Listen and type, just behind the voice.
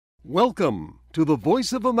Welcome to the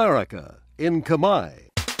Voice of America in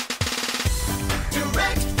Khmer.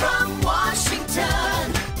 Direct from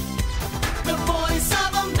Washington, the Voice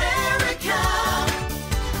of America,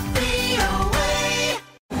 VOA.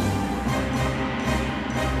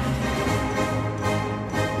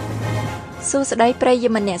 សួស្តីប្រិយ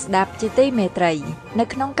មិត្តអ្នកស្ដាប់ជាទីមេត្រីនៅ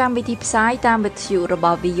ក្នុងកម្មវិធីផ្សាយតាមវិទ្យុរប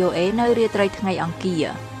ស់ VOA នៅរាត្រីថ្ងៃអង្គារ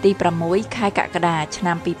ទី6ខែកក្កដាឆ្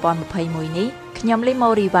នាំ2021នេះខ្ញុំលីម៉ូ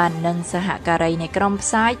រីវ៉ាន់និងសហការីនៃក្រុមផ្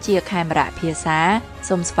សាយជាខេមរៈភាសា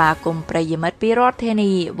សូមស្វាគមន៍ប្រិយមិត្តពីរដ្ឋធា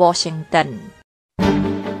នី Washington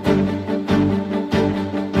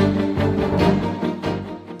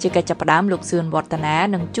ជាកិច្ចចាប់ផ្ដើមលោកសឿនវឌ្ឍនា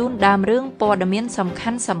នឹងជូនដើមរឿងព័ត៌មានសំ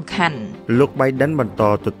ខាន់លោក Biden បន្ត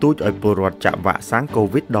ទទូចឲ្យពលរដ្ឋចាក់វ៉ាក់សាំង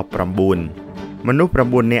COVID-19 មនុស្ស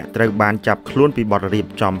9នាក់ត្រូវបានចាប់ខ្លួនពីបទរៀប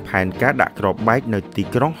ចំផែនការដាក់គ្រាប់បែកនៅទី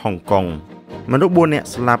ក្រុងហុងកុងមនុស្ស4នាក់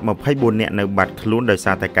ស្លាប់24នាក់នៅបាត់ខ្លួនដោយ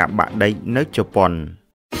សារតែការបាក់ដីនៅជប៉ុន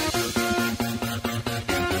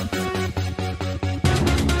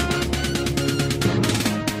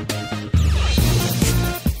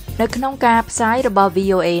នៅក្នុងការផ្សាយរបស់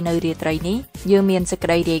VOA នៅរាត្រីនេះយើងមានសេចក្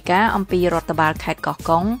តីរាយការណ៍អំពីរដ្ឋបាលខេត្តកោះ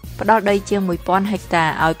កុងផ្ដល់ដីជាង 1000 ហិកតា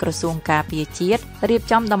ឲ្យក្រសួងការពារជាតិរៀប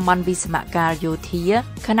ចំតំបន់វិស្វកម្មយោធា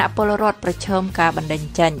ខណៈពលរដ្ឋប្រឈមការបណ្តេញ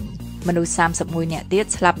ចេញមនុស្ស31នាក់ទៀត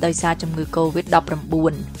ស្លាប់ដោយសារជំងឺ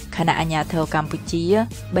COVID-19 ខណៈអាជ្ញាធរកម្ពុជា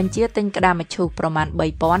បញ្ជាទិញក្តារមឈូសប្រមាណ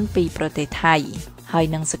 3000 ពីប្រទេសថៃហើយ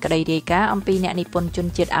នឹងសេចក្តីរាយការណ៍អំពីអ្នកនិពន្ធជន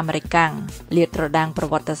ជាតិអាមេរិកលាតត្រដាងប្រ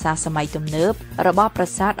វត្តិសាស្ត្រសម័យទំនើបរបស់ប្រា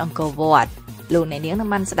សាទអង្គរវត្តលោកអ្នកនាងនឹង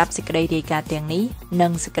បានស្ដាប់សេចក្តីរាយការណ៍ទាំងនេះនិ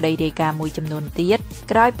ងសេចក្តីរាយការណ៍មួយចំនួនទៀត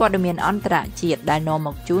ក្រោយព័ត៌មានអន្តរជាតិដែលនាំម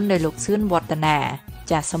កជូនដោយលោកសឿនវឌ្ឍនា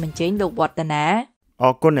ចាសសូមអញ្ជើញលោកវឌ្ឍនាអ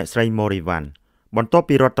រគុណអ្នកស្រីម៉ូរីវ៉ាន់បន្ទាប់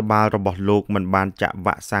ពីរដ្ឋបាលរបស់លោកមិនបានចាក់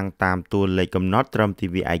វ៉ាក់សាំងតាមតួលេខកំណត់ត្រឹមទិ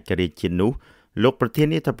វាឯករាជ្យជាតិនោះលោកប្រធា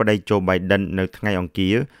នាធិបតីโจ Biden នៅថ្ងៃអង្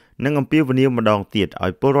គារនឹងអំពាវនាវម្ដងទៀតឲ្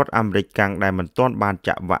យពលរដ្ឋអាមេរិកកាំងដែលមិនទាន់បាន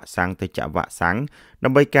ចាក់វ៉ាក់សាំងទៅចាក់វ៉ាក់សាំងដើ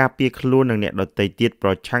ម្បីការពារខ្លួននិងអ្នកដទៃទៀតប្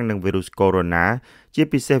រឆាំងនឹងវីរុសកូវីដ -19 ជា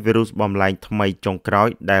ពិសេសវីរុសបំលែងថ្មីចុងក្រោយ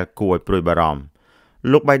ដែលគួរឲ្យព្រួយបារម្ភ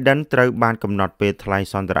លោក Biden ត្រូវបានកំណត់ពេលថ្លែង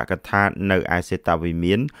សន្ទរកថានៅឯសេតាវិ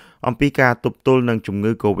មានអំពីការទប់ទល់នឹងជំ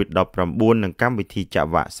ងឺ COVID-19 និងកម្មវិធីចាក់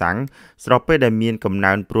វ៉ាក់សាំងស្របពេលដែលមានកំ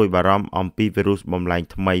ណើនព្រួយបារម្ភអំពីវីរុសបំលែង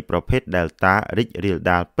ថ្មីប្រភេទ Delta រីករាល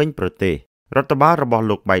ដាលពេញប្រទេសរដ្ឋបាលរបស់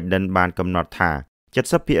លោក Biden បានកំណត់ថា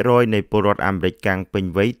 70% នៃពលរដ្ឋអាមេរិកកាំងពេញ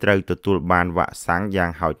វ័យត្រូវទទួលបានវ៉ាក់សាំងយ៉ា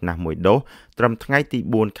ងហោចណាស់មួយដូសត្រឹមថ្ងៃទី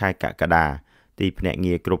4ខែកក្កដាទីភ្នាក់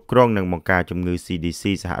ងារគ្រប់គ្រងនិងបង្ការជំងឺ CDC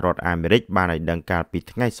សហរដ្ឋអាមេរិកបានឲ្យដឹងកាលពី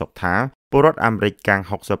ថ្ងៃសុក្រថាពលរដ្ឋអាមេរិកកាំង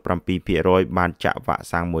 67% បានចាក់វ៉ាក់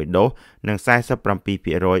សាំងមួយដូសនិង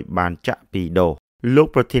 47% បានចាក់2ដូសលោក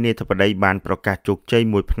ប្រធានាធិបតីបានប្រកាសជោគជ័យ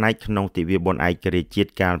មួយផ្នែកក្នុងទិវាបុណ្យឯករាជ្យជា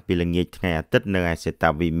តិកាលពីល្ងាចថ្ងៃអាទិត្យនៅឯសេតា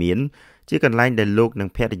វិមានជាកន្លែងដែលលោកនិង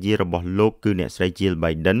ភរិយារបស់លោកគឺអ្នកស្រី Jill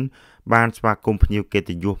Biden បានស្វាគមន៍ភ្ញៀវកិត្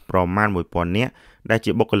តិយសប្រមាណ 1000 នាក់ដែល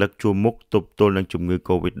ជាបុគ្គលិកជួរមុខទប់ទល់នឹងជំងឺ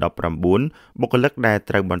COVID-19 បុគ្គលិកដែល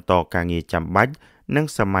ត្រូវបន្តការងារចាំបាច់និង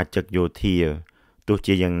សមាជិកយោធាទោះ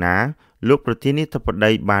ជាយ៉ាងណាលោកប្រធានាធិប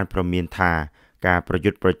តីបានប្រមានថាការប្រយុ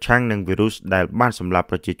ទ្ធប្រឆាំងនឹងវីរុសដែលបានសម្លាប់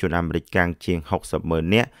ប្រជាជនអាមេរិកកាំងជាង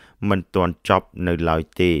 60,000 នាក់មិនទាន់ចប់នៅឡើយ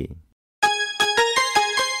ទេ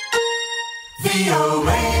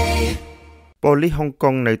ប៉ូលីសហុងកុ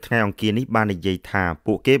ងនៅថ្ងៃអង្គារនេះបាននិយាយថា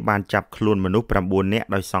ពួកគេបានចាប់ខ្លួនមនុស្ស9នាក់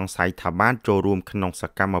ដោយសង្ស័យថាបានចូលរួមក្នុងស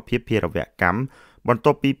កម្មភាពភេរវកម្មបន្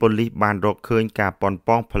ទាប់ពីប៉ូលីសបានរកឃើញការប៉ុន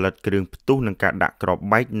ប៉ងផលិតគ្រឿងផ្ទុះនិងការដាក់គ្រាប់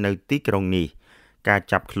បែកនៅទីក្រុងនេះការ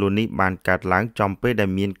ចាប់ខ្លួននេះបានកើតឡើងចំពេលដែល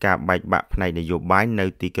មានការបែកបាក់ផ្នែកនយោបាយនៅ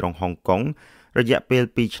ទីក្រុងហុងកុងរយៈពេល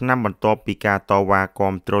2ឆ្នាំបន្ទាប់ពីការតវ៉ា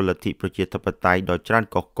គាំទ្រលទ្ធិប្រជាធិបតេយ្យដ៏ច្រើន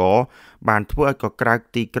កុះករបានធ្វើឲ្យកក្រើក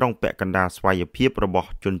ទីក្រុងពាក់កណ្ដាលស្វ័យភាពរបស់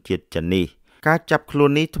ជនជាតិចិននេះការចាប់ខ្លួន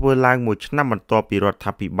នេះធ្វើឡើងមួយឆ្នាំបន្ទាប់ពីរដ្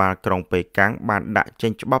ឋាភិបាលក្រុងប៉េកាំងបានដាក់ចេ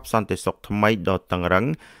ញច្បាប់សន្តិសុខថ្មីដ៏តឹងរ៉ឹង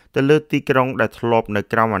ទៅលើទីក្រុងដែលធ្លាប់នៅ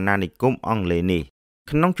ក្រោមអាណានិគមអង់គ្លេសនេះ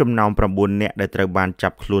ក្នុងចំណោម9នាក់ដែលត្រូវបានចា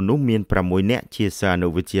ប់ខ្លួននោះមាន6នាក់ជាសិស្សអនុ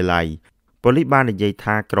វិទ្យាល័យប៉ូលីសបាននិយាយ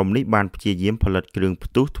ថាក្រុមនេះបានព្យាយាមផលិតគ្រឿង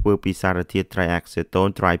ផ្ទុះធ្វើពីសារធាតុ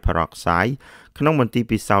triacetone triperoxide ក្នុងមន្ទីរ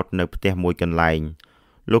ពិសោធន៍នៅផ្ទះមួយកន្លែង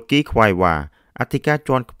លោកគីខ្វាយវ៉ាអធិការ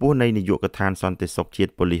ជាន់ខ្ពស់នៃនាយកដ្ឋានសន្តិសុខជា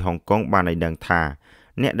តិប៉ូលីសហុងកុងបានឲ្យដឹងថា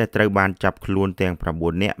អ្នកដែលត្រូវបានចាប់ខ្លួនទាំង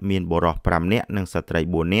9នាក់មានបុរស5នាក់និងស្ត្រី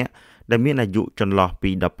4នាក់ដែលមានអាយុចន្លោះពី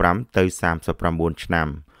15ទៅ39ឆ្នាំ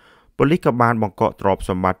ប៉ូលីសក៏បានបង្កកទ្រព្យ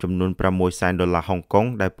សម្បត្តិចំនួន$600,000ហុងកុង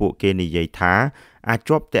ដែលពួកគេនិយាយថាអាច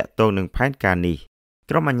ជាប់តាក់ទងនឹងផែនការនេះ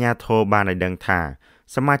ក្រុមអាជ្ញាធរបានឲ្យដឹងថា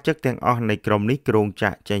សមាជិកទាំងអស់នៃក្រុមនេះគ្រោង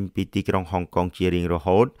ចាក់ចេញពីទីក្រុងហុងកុងជារៀងរ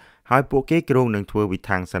ហូតហើយពួកគេគ្រោងនឹងធ្វើវិ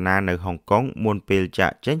ធានសាសនានៅហុងកុងមុនពេលចា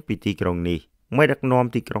ក់ចេញពីទីក្រុងនេះ មេដឹកនាំ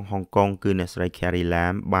ទីក្រុងហុងកុងគឺអ្នកស្រី Carrie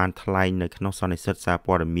Lam បានថ្លែងនៅក្នុងសន្និសីទសារ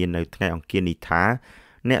ព័ត៌មាននៅថ្ងៃអង្គារនេះថា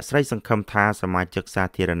អ្នកស្រីសង្ឃឹមថាសមាជិកសា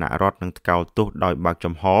ធារណរដ្ឋនឹងថ្កោលទោសដោយបើក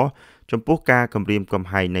ចំហចំពោះការគំរាមកំ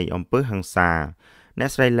ហែងនៃអំពើហិង្សាអ្នក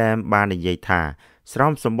ស្រី Lam បាននិយាយថាស្រោ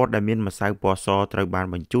មសម្បត្តិដែលមានម្សៅពណ៌សត្រូវបាន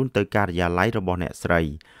បញ្ជូនទៅការិយាល័យរបស់អ្នកស្រី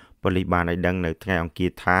ប៉ូលីសបានឲ្យដឹងនៅថ្ងៃអង្គា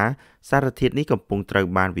រថាសារធាតុនេះកំពុងត្រូវ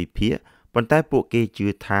បានវិភាគប៉ុន្តែពួកគេជឿ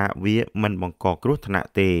ថាវាមិនបង្កគ្រោះថ្នាក់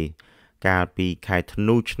ទេកាលពីខែធ្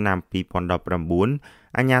នូឆ្នាំ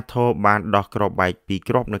2019អាជ្ញាធរបានដោះគ្រាប់បែក2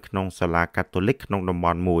គ្រាប់នៅក្នុងសាលាកាតូលិកក្នុងតំប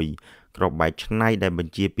ន់មួយគ្រាប់បែកឆ្នៃដែលប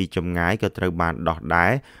ញ្ជាពីចម្ងាយក៏ត្រូវបានដោះដែ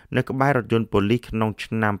រនៅក្បែររថយន្តប៉ូលីសក្នុង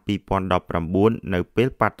ឆ្នាំ2019នៅពេល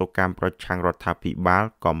បាតុកម្មប្រឆាំងរដ្ឋាភិបាល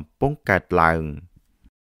កំពុងកើតឡើង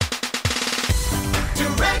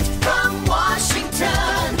Direct from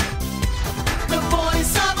Washington, the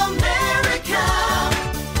voice of America,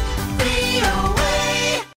 VOA.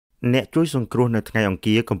 អ្នកជួយសង្គ្រោះនៅថ្ងៃអង្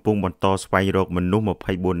គារកំពុងបន្តស្វែងរកមនុស្ស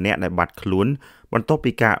24នាក់ដែលបាត់ខ្លួនបន្ទាប់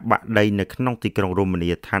ពីការបាក់ដីនៅក្នុងទីក្រុងរមណី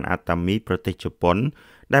យដ្ឋានអាតាមីប្រទេសជប៉ុន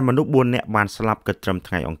ដែលមនុស្ស4នាក់បានស្លាប់គិតត្រឹម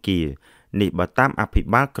ថ្ងៃអង្គារនេះបើតាមអភិ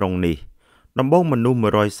បាលក្រុងនេះដំបូងមនុស្ស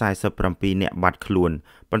147នាក់បាត់ខ្លួន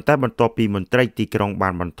ប៉ុន្តែបន្ទាប់ពីមន្ត្រីទីក្រុងបា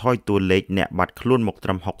នបន្ថយតួលេខអ្នកបាត់ខ្លួនមកត្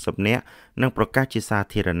រឹម60នាក់និងប្រកាសជាសា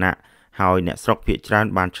ធារណៈហើយអ្នកស្រុកភាគច្រើន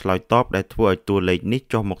បានឆ្លើយតបដែលធ្វើឲ្យតួលេខនេះ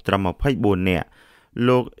ចុះមកត្រឹម24នាក់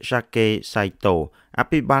លោក Shake Saito អ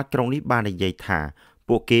ភិបាលក្រុងនេះបាននិយាយថា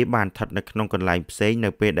ពួកគេបានស្ថិតនៅក្នុងកន្លែងផ្សេងនៅ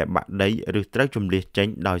ពេលដែលបាក់ដីឬត្រូវជម្លៀសចេញ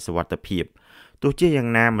ដោយសុវត្ថិភាពទោះជាយ៉ាង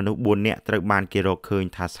ណាមនុស្ស4នាក់ត្រូវបានគេរកឃើញ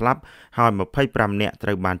ថាស្លាប់ហើយ25នាក់ត្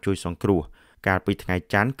រូវបានជួយសង្គ្រោះកាលពីថ្ងៃ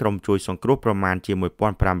ច័ន្ទក្រុមជួយសង្គ្រោះប្រមាណជា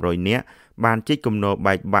1500នាក់បានជិះគំនរ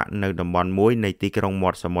បែកបាក់នៅតំបន់មួយនៃទីក្រុងមា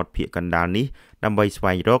ត់សមុទ្រភាគកណ្ដាលនេះដើម្បីស្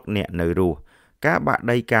វែងរកអ្នកនៅរស់ការបាក់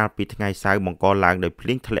ដីកាលពីថ្ងៃសៅរ៍បង្កឡើងដោយភ្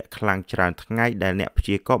លៀងធ្លាក់ខ្លាំងច្រើនថ្ងៃដែលអ្នកព្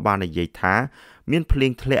យាករណ៍បាននិយាយថាមានភ្លៀ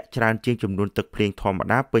ងធ្លាក់ច្រើនជាងចំនួនទឹកភ្លៀងធម្ម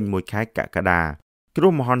តាពេញមួយខែកក្កដាគ្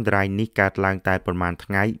រោះមហន្តរាយនេះកើតឡើងតែប្រមាណ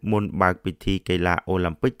ថ្ងៃមុនបើកពិធីកីឡាអូ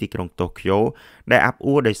ឡ িম্প ិកទីក្រុងតូក្យូដែលអាប់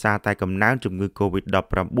អួរដោយសារតែកំណើនជំងឺ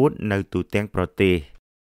COVID-19 នៅទូទាំងប្រទេស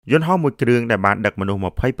យន្តហោះមួយគ្រឿងដែលបានដឹកមនុស្ស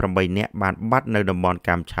28នាក់បានបាត់នៅតំបន់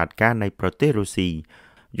កាំឆាតកានៃប្រទេសរុស្ស៊ី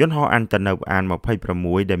យន្តហោះអានតនូវអាន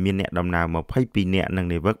26ដែលមានអ្នកដំណើរ22នាក់និង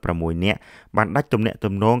នាវិក6នាក់បានដាច់ទំនាក់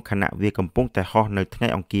ទំនងខណៈវាកំពុងតែហោះនៅថ្ងៃ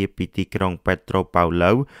អង្គារពីទីក្រុងពេត្រូប៉ៅ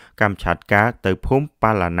ឡូវកាំឆាតកាទៅភូមិ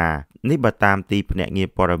ប៉ាឡាណានេះបើតាមទីភ្នាក់ងារ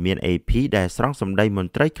ព័ត៌មាន AP ដែលស្រង់សម្ដីម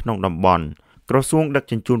ន្ត្រីក្នុងតំបន់ក្រសួងដឹក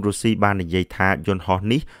ជញ្ជូនរុស្ស៊ីបាននិយាយថាយន្តហោះ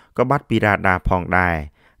នេះក៏បាត់ពីរ៉ាដាផងដែរ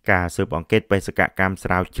ការស៊ើបអង្កេតបេសកកម្មស្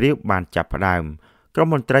រាវជ្រាវបានចាប់ផ្ដើមក្រុម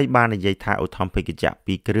មន្ត្រីបាននិយាយថាឧទ្ធម្ភាគចក្រ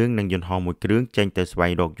2គ្រឿងនិងយន្តហោះ1គ្រឿងចេញទៅស្វែ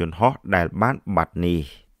ងរកយន្តហោះដែលបានបាត់នេះ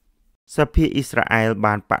សភាអ៊ីស្រាអែល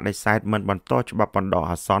បានបដិសេធមិនបន្តច្បាប់បណ្ដោះ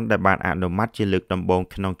អាសន្នដែលបានអនុម័តជាលើកដំបូង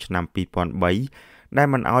ក្នុងឆ្នាំ2003ដែល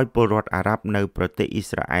មិនអោយពលរដ្ឋអារ៉ាប់នៅប្រទេសអ៊ី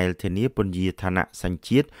ស្រាអែលធានាពន្យាឋានៈសញ្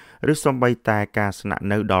ជាតិឬសូម្បីតែការស្នាក់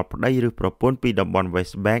នៅដល់ប្តីឬប្រពន្ធពីតំបន់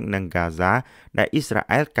West Bank និង Gaza ដែលអ៊ីស្រា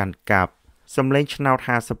អែលកាន់កាប់សម្លេងឆ្នោត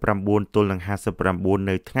59ទល់នឹង59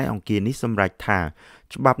នៅថ្ងៃអង្គារនេះសម្រេចថា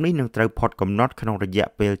ច្បាប់នេះនឹងត្រូវផុតកំណត់ក្នុងរយៈ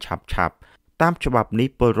ពេលឆាប់ៗតាមច្បាប់នេះ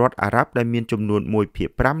ពលរដ្ឋអារ៉ាប់ដែលមានចំនួន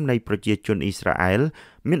 1/5 នៃប្រជាជនអ៊ីស្រាអែល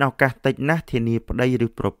មានឱកាសតិចណាស់ធានាប្តីឬ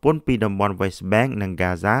ប្រពន្ធពីតំបន់ West Bank និង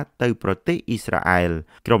Gaza ទៅប្រទេសអ៊ីស្រាអែល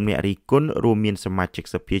ក្រុមអ្នករិះគន់រួមមានសមាជិក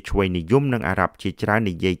សភាឆ្វេងនិយមនិងអារ៉ាប់ជាច្រើន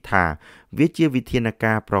និយាយថាវាជាវិធាន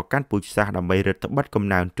ការប្រកាន់ពូជសាសន៍ដើម្បីរឹតបន្តឹងកំ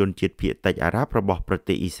ណើនជនជាតិភាគតិចអារ៉ាប់របស់ប្រ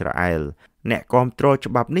ទេសអ៊ីស្រាអែលអ្នកគាំទ្រ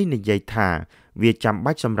ច្បាប់នេះនិយាយថាវាចាំ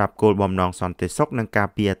បាច់សម្រាប់គោលបំណងសន្តិសុខនិងការ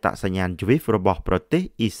ពារអត្តសញ្ញាណជ្វីសរបស់ប្រទេស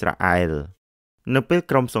អ៊ីស្រាអែលនៅពេល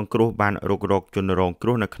ក្រុមសង្គ្រោះបានរុករកជនរងគ្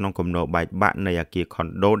រោះនៅក្នុងគំនរបែកបាក់នៃអគារខុន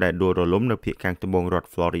ដូដែលដួលរលំនៅភាគខាងត្បូងរដ្ឋ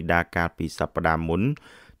Florida កាលពីសប្តាហ៍មុន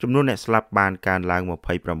ចំនួនអ្នកស្លាប់បានកើនឡើង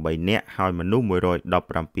28នាក់ហើយមនុស្ស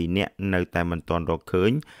117នាក់នៅតែមិនទាន់រកឃើ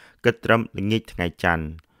ញគិតត្រឹមល្ងាចថ្ងៃច័ន្ទ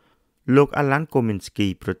លោក Alan Kominski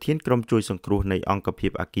ប្រធានក្រុមជួយសង្គ្រោះនៃអង្គភា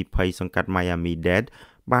ពអគ្គិភ័យសង្កាត់ Miami-Dade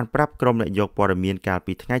បានប្រាប់ក្រុមអ្នកយកព័ត៌មានកាល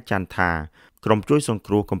ពីថ្ងៃច័ន្ទថាក្រុមជួយសង្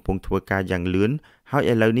គ្រោះកំពុងធ្វើការយ៉ាងលឿនហើយ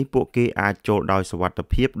ឥឡូវនេះពួកគេអាចចូលដោយសុវត្ថិ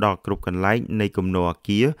ភាពដល់គ្រប់កន្លែងនៃគំនរអ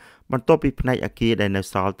គារបន្ទាប់ពីផ្នែកអគារដែលនៅ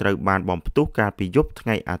សល់ត្រូវបានបំផ្ទុះកាលពីយប់ថ្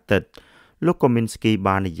ងៃអាទិត្យលោក Kominski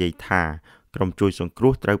បាននិយាយថាក្រុមជួយសង្គ្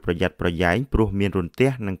រោះត្រូវប្រយ័ត្នប្រយែងព្រោះមានរន្ទះ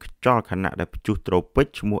និងខ្យល់ខណៈដែលព្យុះត្រូពិច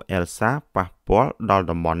ឈ្មោះ Elsa ប៉ះពាល់ដល់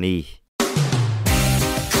តំបន់នេះ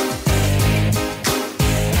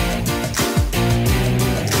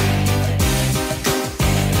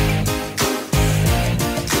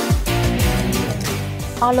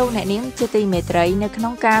អស់លោកអ្នកនាងជាទីមេត្រីនៅក្នុ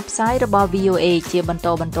ងការផ្សាយរបស់ VOA ជាបន្ត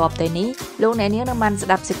បន្ទាប់ទៅនេះលោកអ្នកនាងនឹងបានស្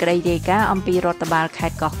ដាប់សេចក្តីរាយការណ៍អំពីរដ្ឋបាលខេ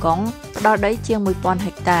ត្តកោះកុងផ្ដល់ដីជាង 1000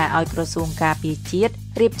 ហិកតាឲ្យក្រសួងការពារជាតិ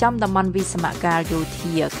រៀបចំតំបន់វិស្មករយោ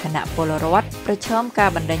ធាគណៈពលរដ្ឋប្រឈមការ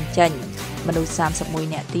បណ្តេញចេញមនុស្ស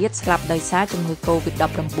31នាក់ទៀតស្លាប់ដោយសារជំងឺ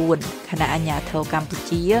Covid-19 ខណៈអាជ្ញាធរកម្ពុ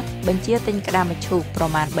ជាបញ្ជាទិញក្តាមមឈូសប្រ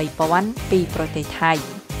មាណ 3000 ពីប្រទេសថៃ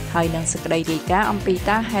ហើយនឹងសេចក្តីរាយការណ៍អំពី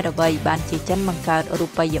តើហេតុអ្វីបានជាចិនបង្កើតរូ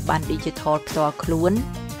បិយប័ណ្ណ Digital ផ្ទាល់ខ្លួន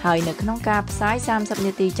ហើយនៅក្នុងការផ្សាយ30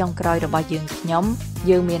នាទីចុងក្រោយរបស់យើង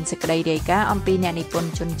យើងមានសេចក្តីរាយការណ៍អំពីអ្នកនិពន្ធ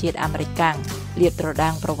ជនជាតិអាមេរិកកាំងលាតត្រដា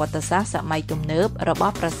ងប្រវត្តិសាស្ត្រសម័យទំនើបរប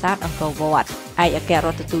ស់ប្រាសាទអង្គរវត្តឯកអគ្គរ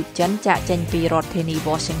ដ្ឋទូតចិនចាក់ចេញពីរដ្ឋធានី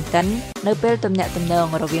Washington នៅពេលទំនាក់ទំនង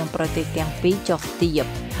រវាងប្រទេសទាំងពីរចុះទាប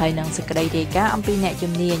ហើយនឹងសេចក្តីរាយការណ៍អំពីអ្នក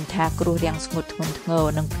ជំនាញថាគ្រោះរាំងស្ងួតធ្ងន់ធ្ងរ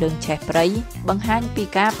និងភ្លើងឆេះព្រៃបង្ហាញពី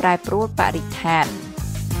ការប្រែប្រួលបរិស្ថាន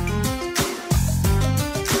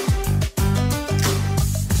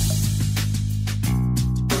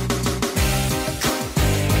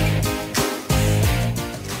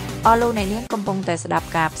អស់លោកអ្នកនាងកំពុងតែស្ដាប់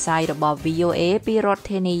ការផ្សាយរបស់ VOA ពីរដ្ឋ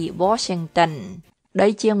ធានី Washington ដី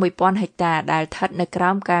ជាង 1000 ហិកតាដែលស្ថិតនៅក្រោ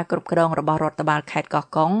មការគ្រប់គ្រងរបស់រដ្ឋបាលខេត្តកោះ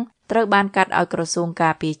កុងត្រូវបានកាត់ឲ្យក្រសួងកា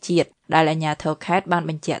រពារជាតិដែលអាជ្ញាធរខេត្តបាន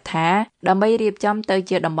បញ្ជាក់ថាដើម្បីរៀបចំទៅ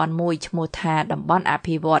ជាតំបន់មួយឈ្មោះថាតំបន់អ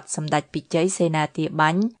ភិវឌ្ឍសម្ដេចពិជ័យសេនាធាបា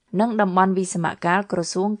ញ់និងតំបន់វិស្មករក្រ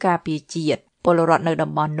សួងការពារជាតិពលរដ្ឋនៅ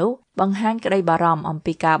តំបន់នោះបង្ហាញក្តីបារម្ភអំ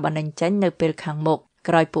ពីការបណ្តេញចេញនៅពេលខាងមុខ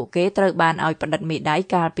ក្រោយពួកគេត្រូវបានឲ្យផ្តិតមេដាយ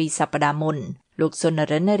កាលពីសប្តាហ៍មុនលោកសុន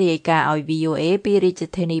រិនរាយការណ៍ឲ្យ VOA ពីរាជ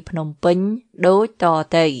ធានីភ្នំពេញដូចត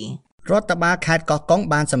ទៅរដ្ឋបាលខេត្តកោះកុង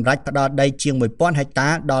បានសម្រេចផ្ដល់ដីជាង 1000 ហិកតា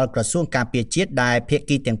ដល់ក្រសួងការពារជាតិដែលភា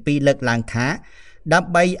គីទាំងពីរលើកឡើងថាដើ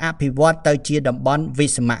ម្បីអភិវឌ្ឍទៅជាតំបន់វិ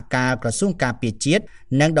ស្មករក្រសួងការពារជាតិ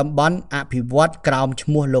និងតំបន់អភិវឌ្ឍក្រោមឈ្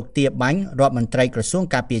មោះលោកទាបាញ់រដ្ឋមន្ត្រីក្រសួង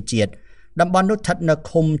ការពារជាតិតំបន់នោះស្ថិតនៅ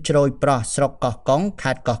ឃុំជ្រោយប្រោះស្រុកកោះកុង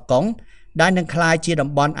ខេត្តកោះកុងដែលនឹងក្លាយជាតំ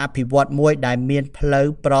បន់អភិវឌ្ឍមួយដែលមានផ្លូវ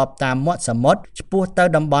ប្របតាមមាត់សមុទ្រឆ្ពោះទៅ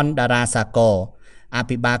តំបន់តារាសាគរអ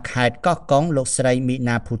ភិបាលខេត្តកោះកុងលោកស្រីមី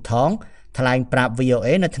ណាភូថងថ្លែងប្រាប់ VOA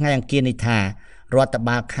នៅថ្ងៃអង្គារនេះថារដ្ឋ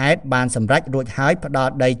បាលខេត្តបានសម្រេចរួចហើយផ្ដ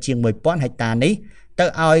ល់ដីជាង 1000 ហិកតានេះទៅ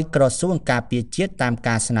ឲ្យក្រសួងការពារជាតិតាម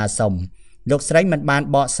ការស្នើសុំលោកស្រីមិនបាន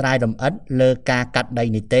បកស្រាយលម្អិតលើការកាត់ដី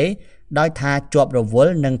នេះទេដោយថាជាប់រវ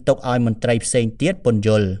ល់នឹងទុកឲ្យមន្ត្រីផ្សេងទៀតពន្យ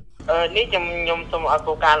ល់នេះខ្ញុំសូមឲ្យ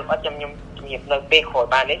គោលការណ៍លម្អិតខ្ញុំជំរាបនៅពេលក្រោយ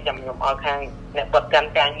បាននេះខ្ញុំឲ្យខាងអ្នកបត់កាន់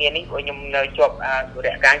ការងារនេះព្រោះខ្ញុំនៅជាប់សុរ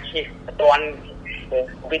ការឈិះអត់ទាន់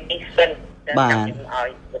វិធីសិនបាទឲ្យ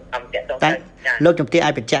អំតាក់ទៅលោកជំទាវ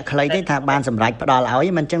ឲ្យបញ្ជាក់ខ្លីទេថាបានសម្រេចផ្ដល់ឲ្យ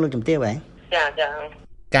មិនអញ្ចឹងលោកជំទាវហ៎ចា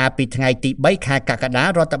កាលពីថ្ងៃទី3ខែកក្កដា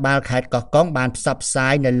រដ្ឋបាលខេត្តកោះកុងបានផ្សព្វផ្សា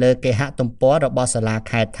យនៅលើគេហទំព័ររបស់សាលា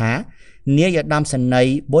ខេត្តថានាយឧត្តមសេនី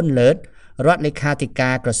យ៍ប៊ុនលើតរដ្ឋលេខាធិកា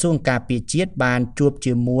រក្រសួងការពារជាតិបានជួប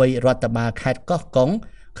ជាមួយរដ្ឋបាលខេត្តកោះកុង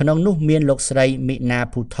ក្នុងនោះមានលោកស្រីមីណា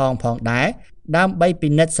ភូថងផងដែរដើម្បីពិ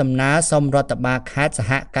និត្យសំណើសុំរដ្ឋបាលខេត្តស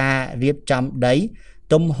ហការរៀបចំដី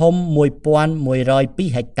ទំហំ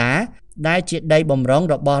 1102 ហិកតាដែលជាដីបម្រុង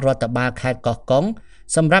របស់រដ្ឋបាលខេត្តកោះកុង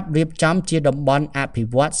សម្រាប់រៀបចំជាតំបន់អភិ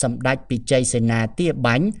វឌ្ឍសម្ដេចពិជ័យសេនាធា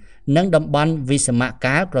បាញ់និងតំបន់វិស្មក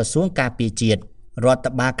រក្រសួងការពារជាតិរដ្ឋ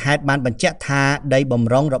បាលខេត្តបានបញ្ជាក់ថាដីប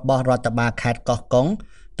ម្រុងរបស់រដ្ឋបាលខេត្តកោះកុង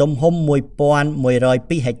ទំហំ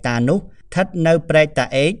 1102 ហិកតានោះស្ថិតនៅព្រែកតា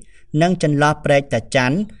អេកនិងចន្លោះព្រែកតាច័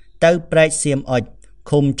ន្ទទៅព្រែកសៀមអុច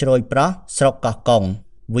ឃុំជ្រោយប្រោះស្រុកកោះកុង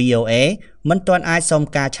VOA មិនទាន់អាចសុំ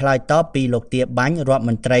ការឆ្លើយតបពីលោកទាបាញ់រដ្ឋម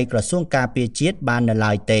ន្ត្រីក្រសួងការពារជាតិបាននៅ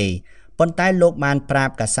ឡើយទេប៉ុន្តែលោកបានប្រា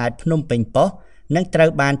ប់កាសែតភ្នំពេញប៉ុស្តិ៍និងត្រូវ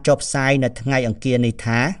បានចុះផ្សាយនៅថ្ងៃអង្គារនេះ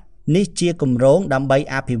ថានេះជាគម្រោងដើម្បី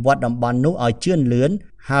អភិវឌ្ឍតំបន់នោះឲ្យជឿនលឿន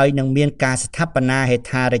ហើយនឹងមានការស្ថាបនាហេដ្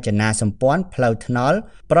ឋារចនាសម្ព័ន្ធផ្លូវថ្នល់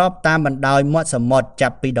ប្របតាមបណ្ដោយមាត់សមុទ្រចា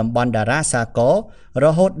ប់ពីតំបន់តារាសាគររ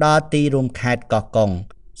ហូតដល់ទីរួមខេត្តកោះកុង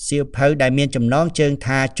សៀវភៅដែលមានចំណងជើង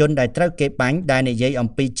ថាជនដែលត្រូវគេបាញ់ដែលនិយាយអំ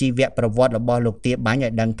ពីជីវប្រវត្តិរបស់លោកទាបាញ់ឲ្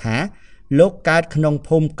យដឹងថាលោកកើតក្នុង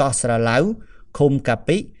ភូមិកោះស្រឡៅឃុំកា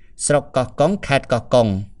ពិស្រុកកោះកុងខេត្តកោះកុង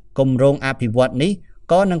គម្រោងអភិវឌ្ឍនេះ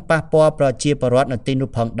ក៏នឹងប៉ះពាល់ប្រជាពលរដ្ឋនៅទីនោះ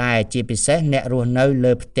ផងដែរជាពិសេសអ្នករស់នៅ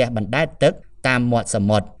លើផ្ទះបណ្ដែតទឹកតាមមាត់ស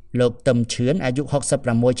មុទ្រលោកទឹមឈឿនអាយុ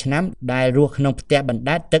66ឆ្នាំដែលរស់ក្នុងផ្ទះបណ្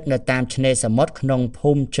ដែតទឹកនៅតាមឆ្នេរសមុទ្រក្នុង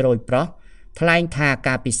ភូមិជ្រោយប្រោះថ្លែងថា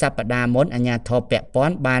កាលពីសប្តាហ៍មុនអាជ្ញាធរពាក់ព័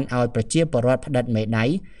ន្ធបានឲ្យប្រជាពលរដ្ឋផ្តិតមេដាយ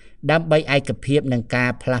ដើម្បីឯកភាពនឹងការ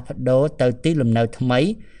ផ្លាស់ប្ដូរទៅទីលំនៅថ្មី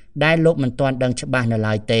ដែលលោកមិនទាន់ដឹងច្បាស់នៅ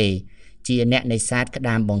ឡើយទេជាអ្នកនេសាទក្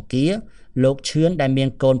តាមបង្គាលោកឈឿនដែលមាន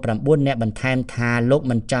កូន9នាក់បន្ថែមថាលោក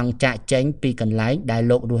មិនចង់ចាក់ចែងពីកន្លែងដែល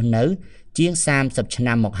លោករស់នៅជាង30ឆ្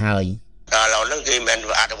នាំមកហើយឥឡូវហ្នឹងគេមិន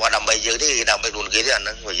អនុវត្តដើម្បីយើងទេគេដើម្បីខ្លួនគេទេអាហ្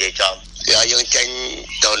នឹងនិយាយចំ យើងចេញ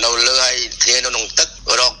ទៅនៅលើហើយធានៅក្នុងទឹក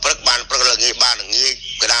រកព្រឹកបានព្រឹកល្ងាចបានល្ងាច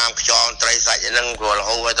ក្តាមខ្យងត្រីសាច់ហ្នឹងក៏រ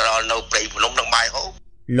ហូតដល់នៅព្រៃភ្នំនឹងបាយហូប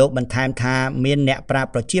លោកបន្ថែមថាមានអ្នកប្រាប់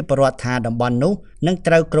ប្រជាពលរដ្ឋថាតំបន់នោះនឹង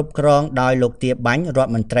ត្រូវគ្រប់គ្រងដោយលោកទាបាញ់រដ្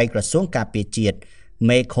ឋមន្ត្រីក្រសួងការពារជាតិ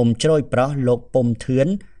មេឃុំជ្រោយប្រុសលោកពុំធឿន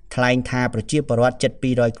ថ្លែងថាប្រជាពលរដ្ឋជិត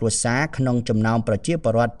200គ្រួសារក្នុងចំណោមប្រជាព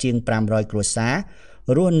លរដ្ឋជាង500គ្រួសារ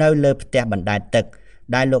រស់នៅលើផ្ទះបណ្ដែតទឹក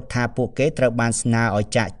ដែលលោកថាពួកគេត្រូវបានស្នើឲ្យ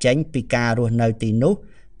ចាក់ចេញពីការរស់នៅទីនោះ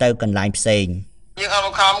ទៅកន្លែងផ្សេងយើងអត់ម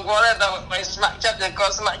កខំគាត់ទេតែស្ម័គ្រចិត្តយើងក៏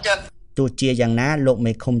ស្ម័គ្រចិត្តទោះជាយ៉ាងណាលោក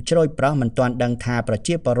មេឃុំជ្រោយប្រុសមិនទាន់ដឹងថាប្រ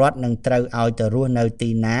ជាពលរដ្ឋនឹងត្រូវឲ្យទៅរស់នៅទី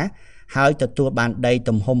ណាហើយទទួលបានដី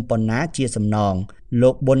ទំហំប៉ុណ្ណាជាសំណងលោ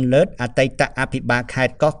កប៊ុនលើតអតីតអភិបាលខេត្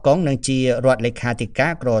តកោះកុងនិងជារដ្ឋលេខាធិកា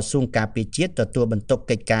រក្រសួងការពារជាតិទទួលបន្ទុក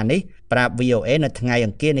កិច្ចការនេះប្រាប់ VOA នៅថ្ងៃអ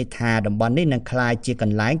ង្គារនេះថាតំបន់នេះនឹងក្លាយជាក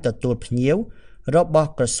ន្លែងទទួលភ្ញៀវរបស់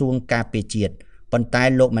ក្រសួងការពារជាតិប៉ុន្តែ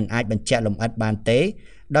លោកមិនអាចបញ្ជាក់លម្អិតបានទេ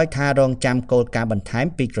ដោយថារងចាំគោលការណ៍បន្ថែម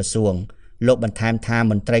ពីក្រសួងលោកបន្ថែមថា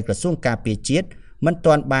មន្ត្រីក្រសួងការពារជាតិមិន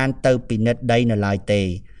ទាន់បានទៅពិនិត្យដីនៅឡើយទេ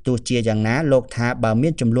ទោះជាយ៉ាងណាលោកថាបើមា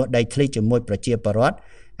នចំនួនដីធ្លីជាមួយប្រជាពលរដ្ឋ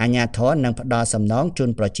អាជ្ញាធរនឹងផ្ដល់សំណងជូន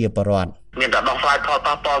ប្រជាពលរដ្ឋមានតែដោះស្រាយផល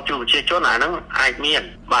ប៉ះពាល់ជូនប្រជាជនអាហ្នឹងអាចមាន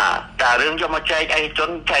បាទតែរឿងយកមកចែកឯកជន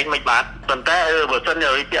ចែកមិនបានប៉ុន្តែបើសិនជា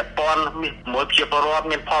ពាក់ព័ន្ធមួយប្រជាពលរដ្ឋ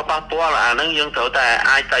មានផលប៉ះពាល់អាហ្នឹងយើងត្រូវតែ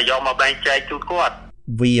អាចតែយកមកបែងចែកជូនគាត់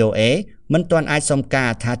VOA មិនទាន់អាចសុំការ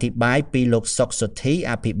អធិប្បាយពីលោកសុកសុធី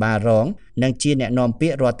អភិបាលរងនិងជាអ្នកនាំពា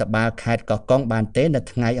ក្យរដ្ឋបាលខេត្តកោះកុងបានទេនៅ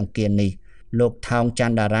ថ្ងៃអង្គារនេះលោកថោងច័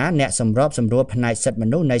ន្ទតារាអ្នកសម្របសម្រួលផ្នែកសិទ្ធិម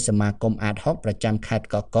នុស្សនៃសមាគមអាត6ប្រចាំខេត្ត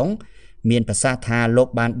កោះកុងមានប្រសាសន៍ថាលោក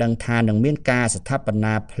បានដឹងថានឹងមានការស្ថាប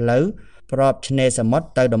នាផ្លូវប្របឆ្នេរសមុទ្រ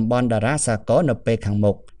ទៅតំបន់តារាសាគរនៅពេលខាង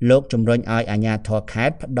មុខលោកជំរុញឲ្យអាជ្ញាធរខេ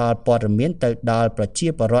ត្តផ្ដល់ព័ត៌មានទៅដល់ប្រជា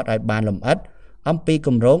ពលរដ្ឋឲ្យបានលម្អិតអំពីគ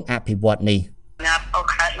ម្រោងអភិវឌ្ឍន៍នេះអាជ្ញាធរ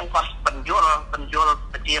ខេត្តនឹងគាត់បញ្យល់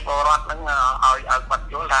ប្រជាពលរដ្ឋនឹងឲ្យគាត់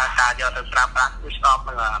យល់ថាការយកទៅប្រើប្រាស់គឺស្រប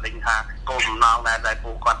នឹងលេងថាគោលបំណងដែល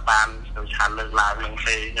ពួកគាត់បានទៅឆានលើកឡើងនឹង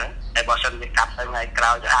ទេអញ្ចឹងតែបើសិនវាកាត់ទៅថ្ងៃក្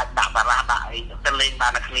រោយអាចដាក់បារះដាក់អីទៅលេងបា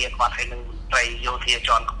នតែគ្នាគាត់ឲ្យនឹងត្រីយោធា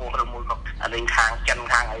ជាន់ខ្ពស់ឬមួយក៏លេងខាងចិន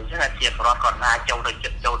ខាងអីចឹងជាពលរដ្ឋគាត់អាចចូលទៅចិ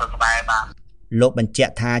ត្តចូលទៅក្បែរបានលោកបញ្ជា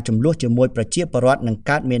ក់ថាចំនួនជាមួយប្រជាពលរដ្ឋនឹង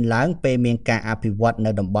កើតមានឡើងពេលមានការអភិវឌ្ឍ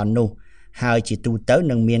នៅតំបន់នោះហើយជាទូទៅ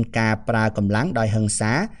នឹងមានការប្រើកម្លាំងដោយហិង្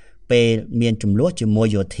សាពេលមានចំនួនជាមួយ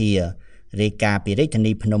យោធារាយការណ៍ពីរាជធា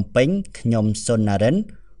នីភ្នំពេញខ្ញុំសុនណារិន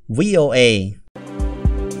VOA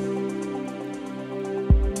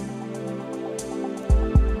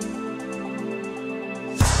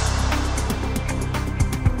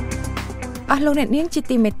អស់លោកអ្នកនាងជា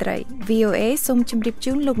ទីមេត្រី VOA សូមជម្រាប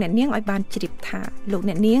ជូនលោកអ្នកនាងឲ្យបានជ្រាបថាលោក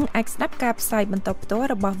អ្នកនាងអាចស្ដាប់ការផ្សាយបន្តផ្ទាល់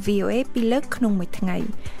របស់ VOA ពីរលើកក្នុងមួយថ្ងៃ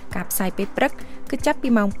ការផ្សាយពេលព្រឹកគឺចាប់ពី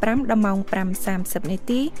ម៉ោង 5 ដល់ម៉ោង 5:30 នា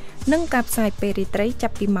ទីនិងការផ្សាយពេលរាត្រីចា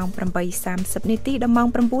ប់ពីម៉ោង 8:30 នាទីដល់ម៉ោង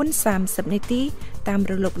 9:30 នាទីតាម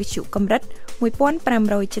រលកវិទ្យុកម្រិត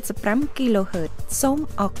 1575 Kilohertz សូម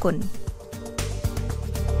អរគុណ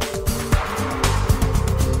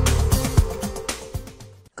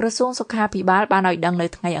ក្រសួងសុខាភិបាលបានឲ្យដឹងនៅ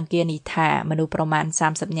ថ្ងៃអង្គារនេះថាមនុស្សប្រមាណ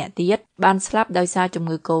30នាក់ទៀតបានស្លាប់ដោយសារជំ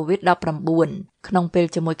ងឺ Covid-19 ក្នុងពេល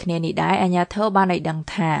ជាមួយគ្នានេះដែរអាជ្ញាធរបានឲ្យដឹង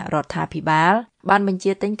ថារដ្ឋាភិបាលបានបញ្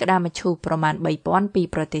ជាទិញក្តាមមឈូសប្រមាណ 3000 ពី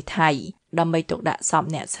ប្រទេសថៃដើម្បីទុកដាក់សព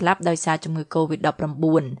អ្នកស្លាប់ដោយសារជំងឺ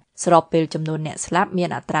Covid-19 ស្របពេលចំនួនអ្នកស្លាប់មាន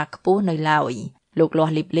អត្រាខ្ពស់នៅឡើយលោកលា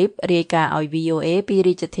ស់លីបលីបរាយការណ៍ឲ្យ VOA ពី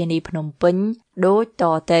រាជធានីភ្នំពេញដូចត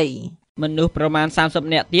ទៅមនុស្សប្រមាណ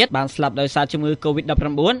30នាក់ទៀតបានស្លាប់ដោយសារជំងឺ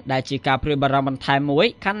Covid-19 ដែលជាការព្រួយបារម្ភបន្ថែមមួយ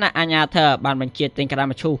ខណៈអាជ្ញាធរបានបញ្ជាទិញក្តាម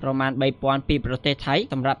មឈូសប្រមាណ 3000 ពីប្រទេសថៃ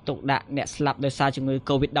សម្រាប់ទុកដាក់អ្នកស្លាប់ដោយសារជំងឺ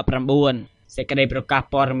Covid-19 សេចក្តីប្រកាស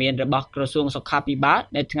ព័ត៌មានរបស់ក្រសួងសុខាភិបាល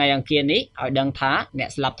នៅថ្ងៃអង្គារនេះឲ្យដឹងថាអ្នក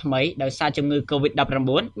ស្លាប់ថ្មីដោយសារជំងឺ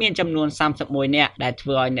Covid-19 មានចំនួន31នាក់ដែលធ្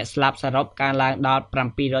វើឲ្យអ្នកស្លាប់សរុបកើនឡើងដល់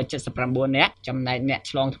779នាក់ចំណែកអ្នក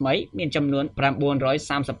ឆ្លងថ្មីមានចំនួន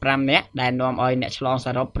935នាក់ដែលនាំឲ្យអ្នកឆ្លងស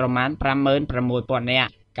រុបប្រមាណ56000នាក់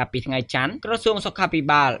កាលពីថ្ងៃច័ន្ទក្រសួងសុខាភិ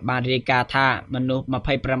បាលបានរាយការណ៍ថាមនុស្ស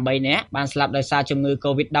28នាក់បានស្លាប់ដោយសារជំងឺ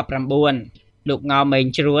Covid-19លោកងៅមេង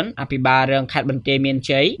ជ្រួនអភិបាលរងខេត្តបន្ទាយមាន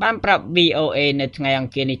ជ័យបានប្រាប់ VOA នៅថ្ងៃអ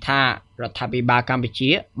ង្គារនេះថារដ្ឋាភិបាលកម្ពុជា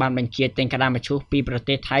បានបញ្ជាទិញក្តាមមឈូសពីប្រ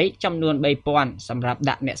ទេសថៃចំនួន 3000 សម្រាប់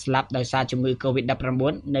ដាក់អ្នកស្លាប់ដោយសារជំងឺ Covid-19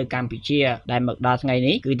 នៅកម្ពុជាដែលមកដល់ថ្ងៃ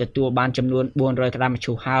នេះគឺទទួលបានចំនួន400ក្តាមម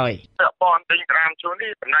ឈូសហើយព័ន្ធទិញក្តាមឈូស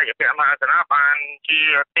នេះបណ្ដាយអភិបាលមហាសេនាបានជា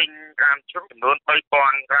ទិញក្តាមឈូសចំនួន 3000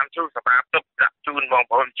 ក្តាមឈូសសម្រាប់ទុកដាក់ជូនបង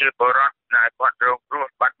ប្អូនជាពលរដ្ឋដែលគាត់រងគ្រោះ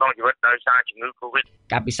បាត់បង់ជីវិតដោយសារជំងឺ Covid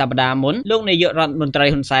កាលពីសប្តាហ៍មុនលោកនាយករដ្ឋមន្ត្រី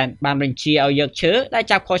ហ៊ុនសែនបានបញ្ជាឲ្យយកឈើដែល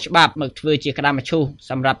ចាប់ខុសច្បាប់មកធ្វើជាក្តារមឈូស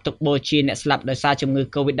សម្រាប់ទុកបូជាអ្នកស្លាប់ដោយសារជំងឺ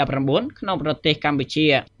Covid-19 ក្នុងប្រទេសកម្ពុជា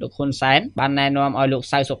លោកហ៊ុនសែនបានណែនាំឲ្យលោក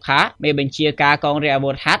សៅសុខាមេបញ្ជាការកងរាជអា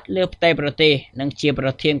វុធហត្ថលើផ្ទៃប្រទេសនិងជាប្រ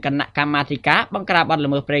ធានគណៈកម្មាធិការបង្ក្រាបបទ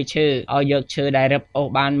ល្មើសព្រៃឈើឲ្យយកឈើដែលរឹបអូស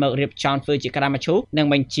បានមករៀបចំធ្វើជាក្តារមឈូសនិង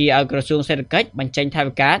បញ្ជាឲ្យក្រសួងសេដ្ឋកិច្ចបញ្ចេញថ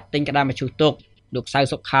វិកាទិញក្តារមឈូសទុកលោកសៅ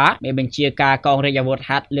សុខាមេបញ្ជាការកងរាជអាវុធ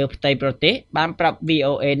ហត្ថលើផ្ទៃប្រទេសបានប្រាប់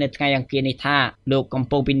VOA នៅថ្ងៃអង្គារនេះថាលោកកំ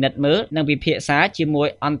ពុងពិនិត្យមើលនិងពិភាក្សាជាមួយ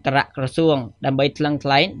អន្តរក្រសួងដើម្បីថ្លឹងថ្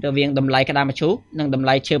លែងរវាងតម្លៃក្តារមឈូសនិងតម្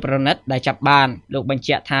លៃឈើប្រណិតដែលចាប់បានលោកបញ្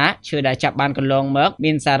ជាក់ថាឈើដែលចាប់បានកន្លងមក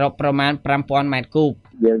មានសរុបប្រមាណ 5000 ម៉ែត្រគូប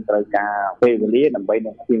យើងត្រូវការពេលវេលាដើម្បី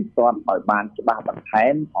នឹងផ្ទៀងផ្ទាត់ឲ្យបានច្បាស់បន្ថែ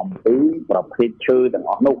មអំពីប្រភេទឈើទាំង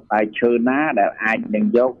អស់នោះហើយឈើណាដែលអាចនឹង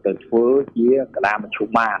យកទៅធ្វើជាក្តារមឈូស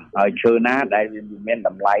បានហើយឈើណាដែលមានត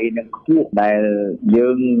ម្លៃនឹងខ្ពស់ដែលយើ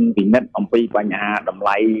ងពិនិត្យអំពីបញ្ហាតម្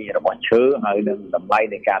លៃរបស់ឈើហើយនឹងតម្លៃ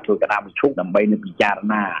នៃការធ្វើក្តារមឈូសដើម្បីនឹងពិចារ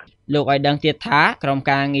ណាលោកឲ្យដឹងទៀតថាក្រុម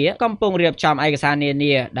ការងារកំពុងរៀបចំឯកសារនា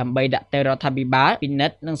នាដើម្បីដាក់ទៅរដ្ឋាភិបាលពិនិ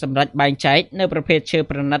ត្យនិងសម្រេចបែងចែកនៅប្រភេទឈើ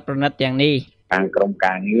ប្រណិតទាំងនេះខាងក្រុម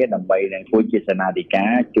ការងារដើម្បីនឹងធ្វើជាសេនាធិកា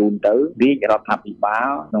រជូនទៅរាជរដ្ឋាភិបាល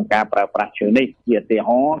ក្នុងការប្រើប្រាស់ឈើនេះជាឧទាហ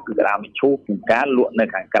រណ៍គឺក្តារមឈូសក្នុងការលក់នៅ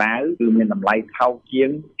ខាងក្រៅគឺមានតម្លៃថោកជាង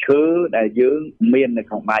ឈើដែលយើងមាននៅ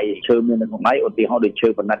ក្នុងដៃឈើមាននៅក្នុងដៃឧទាហរណ៍ដូចឈើ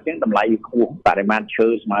ប្រណិតចឹងតម្លៃវាខ្ពស់បរិមាណឈើ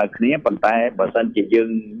ស្មើគ្នាប៉ុន្តែបើសិនជាយើង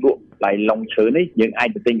លក់ដៃឡុងឈើនេះយើងអាច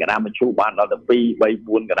ទៅទិញក្តារមឈូសបានដល់ទៅ2 3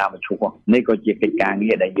 4ក្តារមឈូសនេះក៏ជាកិច្ចការ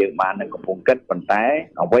ងារដែលយើងបាននឹងកំពុងគិតប៉ុន្តែ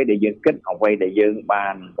អ្វីដែលយើងគិតអ្វីដែលយើងបា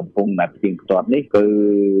នកំពុងតែផ្ទៀងផ្ទាត់នេះគឺ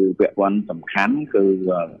ពាក់ព័ន្ធសំខាន់គឺ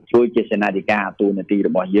ជួយជាសេនាធិការទូនាទីរ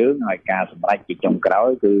បស់យើងហើយការសម្រេចជាចុងក្រោយ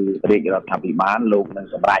គឺរាជរដ្ឋាភិបាលលោកនឹង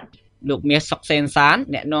សម្រេចលោកមាសសុកសេនសាន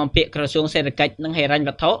អ្នកនាំពាក្យក្រសួងសេដ្ឋកិច្ចនិងហិរញ្ញវ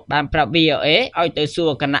ត្ថុបានប្រាប់ VOA ឲ្យទៅសួ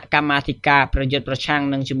រគណៈកម្មាធិការប្រយុទ្ធប្រឆាំង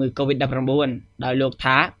នឹងជំងឺ Covid-19 ដោយលោក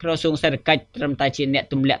ថាក្រសួងសេដ្ឋកិច្ចត្រឹមតែជាអ្នក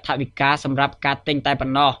ទម្លាក់ថវិកាសម្រាប់ការទិញតែប៉ុ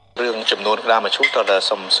ណ្ណោះរឿងចំនួនក្តារមឈូសត្រូវតែ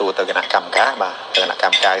សុំសួរទៅគណៈកម្មការបាទគណៈក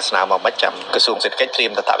ម្មការស្នើមកមិនចាំក្រសួងសេដ្ឋកិច្ចត្រៀ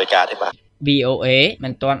មថវិកាទេបាទ VOA មិ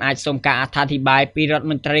នទាន់អាចសុំការអត្ថាធិប្បាយពីរដ្ឋ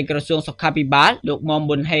មន្ត្រីក្រសួងសុខាភិបាលលោកមុំ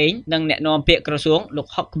ប៊ុនហេងនិងអ្នកនាំពាក្យក្រសួងលោក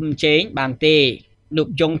ហុកគឹមជេងបានទេលោក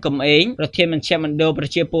យងកំឯងប្រធានមជ្ឈមណ្ឌលប្រ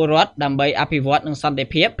ជាពលរដ្ឋដើម្បីអភិវឌ្ឍនិងសន្តិ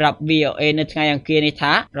ភាពប្រាប់ VOA នៅថ្ងៃអង្គារនេះ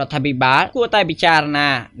ថារដ្ឋាភិបាលគួរតែពិចារណា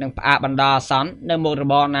និងផ្អាកបណ្ដោះអាសន្ននៅមុខរ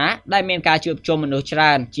បរណាដែលមានការជួបជុំមនុស្សច្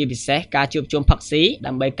រើនជាពិសេសការជួបជុំផឹកស៊ី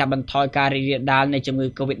ដើម្បីកាត់បន្ថយការរីករាលដាលនៃជំងឺ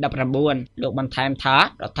Covid-19 លោកបន្ថែមថារ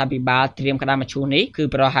ដ្ឋាភិបាលត្រៀមក្តារមឈូសនេះគឺ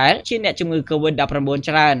ប្រហែលជាអ្នកជំងឺ Covid-19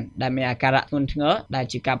 ច្រើនដែលមានអាការៈធ្ងន់ធ្ងរដែល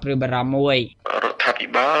ជាការព្រួយបារម្ភមួយរដ្ឋាភិ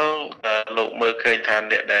បាលលោកមើលឃើញថា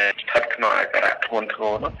អ្នកដែលស្ថិតក្នុងអាការៈធ្ងន់ធ្ង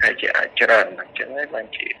រនោះហើយជាអាចច្រើនអញ្ចឹងហើយបាន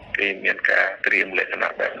ជាគេមានការត្រៀមលក្ខ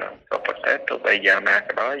ណៈបែបហ្នឹងក៏ប៉ុន្តែទោះបីយ៉ាងណា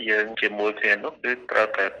ក៏ដោយយើងជាមួយគ្នានោះគឺត្រូវ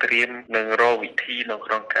តែត្រៀមនឹងរកវិធីនៅ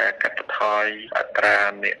ក្នុងការកាត់បន្ថយអត្រា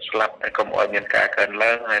អ្នកស្លាប់ហើយកុំឲ្យមានការកើន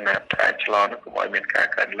ឡើងហើយណាថាឆ្លងនោះកុំឲ្យមានការ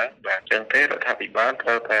កើនឡើងបាទអញ្ចឹងទេរដ្ឋាភិបាលត្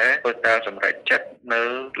រូវតែធ្វើការសម្រេចចិត្តនៅ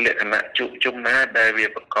លក្ខណៈជួបជុំណាដែលវា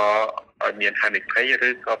បង្កឲ្យមានហានិភ័យឬ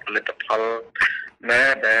ក៏ផលិតផលណា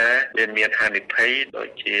ដែលវាមានហានិភ័យដូច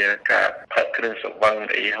ជាការផឹកគ្រឿងស្រវឹង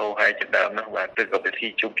អីហូរហើយជាដើមនោះបាទឬក៏ពិធី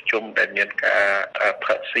ជួបជុំដែលមានការ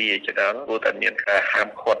ផឹកស៊ីជាដើមគួរតែមានការហាម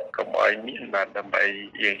ឃាត់កុំឲ្យមានបាទដើម្បី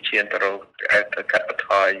យើងឈានទៅរកទៅកាត់បន្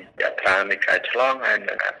ថយអត្រានៃការឆ្លងហើយ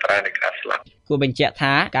និងអត្រានៃការស្លាប់គួរបញ្ជាក់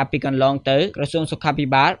ថាកាលពីកន្លងទៅក្រសួងសុខាភិ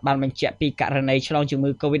បាលបានបញ្ជាក់ពីករណីឆ្លងជំ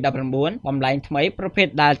ងឺ Covid-19 បំលែងថ្មីប្រភេទ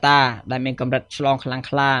Delta ដែលមានកម្រិតឆ្លងខ្លាំង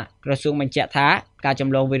ក្លាក្រសួងបញ្ជាក់ថាការច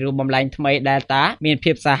ម្លងវីរុសបំលែងថ្មី Delta មាន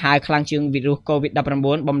ភាពសាហាវខ្លាំងជាងវីរុស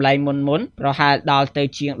Covid-19 បំលែងមុនប្រហែលដល់ទៅ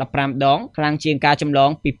ជាង15ដងខ្លាំងជាងការចម្លង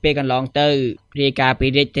ពីពេលកន្លងទៅរាយការណ៍ពី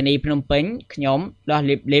រាជធានីភ្នំពេញខ្ញុំដោះ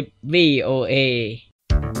លីប VOA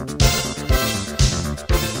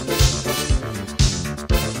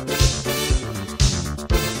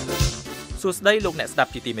សួស្តីលោកអ្នកស្ដា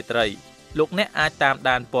ប់ជាទីមេត្រីលោកអ្នកអាចតាម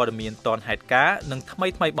ដានព័ត៌មានទាន់ហេតុការណ៍និងថ្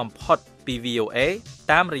មីបំផុតពី VOA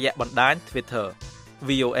តាមរយៈបណ្ដាញ Twitter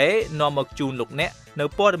VOA នាំមកជូនលោកអ្នកនៅ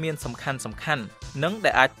ព័ត៌មានសំខាន់និង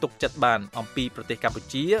ដែលអាចទុកចិត្តបានអំពីប្រទេសកម្ពុ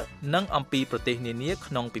ជានិងអំពីប្រទេសនានា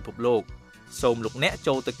ក្នុងពិភពលោកសូមលោកអ្នក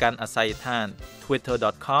ចូលទៅកាន់អាស័យដ្ឋាន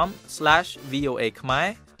twitter.com/VOA Khmer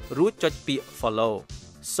រួចចុចពាក្យ Follow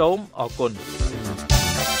សូមអរគុណ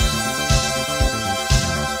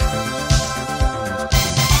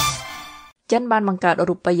ចិនបានបង្កើត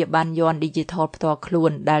រូបិយប័ណ្ណយ័ន្ត Digital ផ្ទាល់ខ្លួ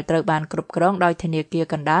នដែលត្រូវបានគ្រប់គ្រងដោយធនាគារ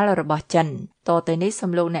កណ្ដាលរបស់ចិនតទៅនេះ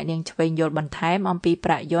សំលោកអ្នកនាងឆ្វេងយល់បន្ថែមអំពីប្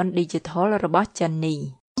រាក់យ័ន្ត Digital របស់ចិននេះ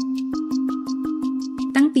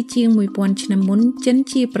តាំងពីជាង 1000 ឆ្នាំមុនចិន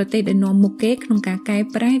ជាប្រទេសដែលនាំមុខគេក្នុងការកែ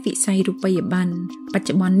ប្រែវិស័យរូបិយប័ណ្ណបច្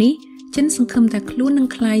ចុប្បន្ននេះ ចិនសង្ឃឹមថាខ្លួននឹង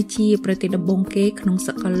ក្លាយជាប្រទេសដំបូងគេក្នុងស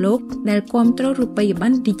កលលោកដែលគាំទ្ររូបិយប័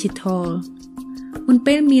ណ្ណ Digital មុន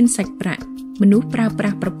ពេលមានសាច់ប្រាក់មនុស្សប្រើប្រា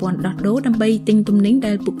ស់ប្រព័ន្ធដោះដូរដើម្បីទិញទំនិញ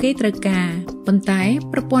ដែលពួកគេត្រូវការប៉ុន្តែ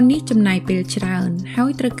ប្រព័ន្ធនេះចំណាយពេលច្រើនហើ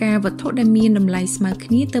យត្រូវការវត្ថុដែលមានតម្លៃស្មើ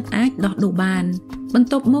គ្នាទើបអាចដោះដូរបានបន្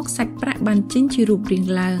ទាប់មកសាច់ប្រាក់បានចេញជារូបរាង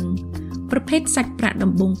ឡើងប្រភេទសាច់ប្រាក់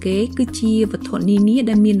ដំបូងគេគឺជាវត្ថុនានា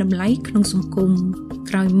ដែលមានតម្លៃក្នុងសង្គម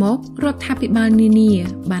ក្រោយមករដ្ឋាភិបាលនានា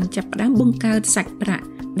បានចាប់ផ្ដើមបង្កើតសាច់ប្រាក់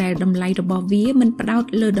ដែលតម្លៃរបស់វាមិនផ្ដោត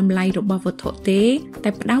លើតម្លៃរបស់វត្ថុទេតែ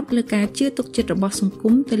ផ្ដោតលើការជឿទុកចិត្តរបស់សង្គ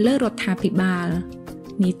មទៅលើរដ្ឋាភិបាល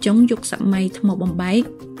នាចុងយុគសម័យថ្មបំបែក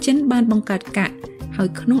ចិនបានបង្កើតកាក់ហើយ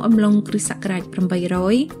ក្នុងអំឡុងគ្រិស្តសករាជ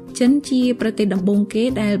800ចិនជាប្រទេសដំបូងគេ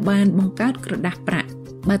ដែលបានបង្កើតក្រដាសប្រាក់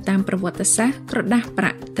បើតាមប្រវត្តិសាស្ត្រក្រដាសប្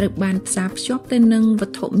រាក់ត្រូវបានផ្សារភ្ជាប់ទៅនឹងវ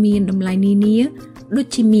ត្ថុមានតម្លៃនានាដូច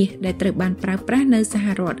ជាមាសដែលត្រូវបានប្រើប្រាស់នៅសហ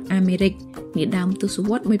រដ្ឋអាមេរិកនាដើមទសវ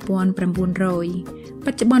ត្សរ៍1900ប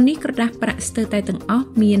ច្ចុប្បន្ននេះក្រដាសប្រាក់ស្ទើរតែទាំងអស់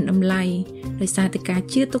មានតម្លៃដោយសារតែការ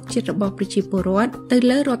ជឿទុកចិត្តរបស់ប្រជាពលរដ្ឋទៅ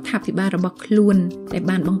លើរដ្ឋាភិបាលរបស់ខ្លួនដែល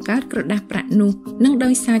បានបង្កើតក្រដាសប្រាក់នោះនិងដោ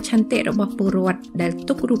យសារឆន្ទៈរបស់ពលរដ្ឋដែល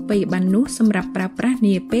ទុករូបិយប័ណ្ណនោះសម្រាប់ប្រើប្រាស់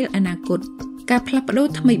នាពេលអនាគតការផ្លាស់ប្ដូរ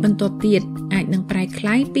ថ្មីបន្ទាប់ទៀតអាចនឹងប្រែក្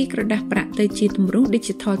លាយពីក្រដាសប្រាក់ទៅជាទម្រង់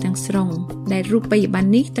Digital ទាំងស្រុងដែលរូបិយប័ណ្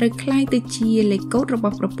ណនេះត្រូវក្លាយទៅជាលេខកូដរប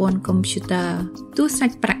ស់ប្រព័ន្ធកុំព្យូទ័រទោះសា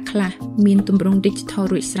ច់ប្រាក់ខ្លះមានទម្រង់ Digital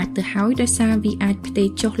រួចស្រេចទៅហើយដោយសារវាអាចផ្ទេរ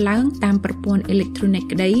ចុះឡើងតាមប្រព័ន្ធអេឡិចត្រូនិក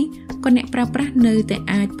ក្តីក៏អ្នកប្រើប្រាស់នៅតែ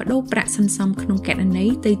អាចប្ដូរប្រាក់សន្សំក្នុងគណនី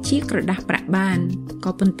ទៅជាក្រដាសប្រាក់បាន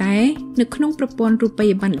ក៏ប៉ុន្តែនៅក្នុងប្រព័ន្ធរូបិ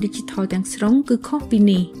យប័ណ្ណ Digital ទាំងស្រុងគឺខុសពី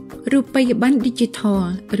នេះរូបិយប័ណ្ណ Digital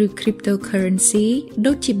ឬ Cryptocurrency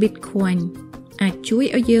ដូចជា Bitcoin អាចជួយ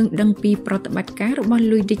ឲ្យយើងដឹងពីប្រតិបត្តិការរបស់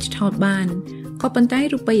លុយ Digital បានក៏ប៉ុន្តែ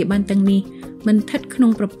រូបិយប័ណ្ណទាំងនេះមិនស្ថិតក្នុ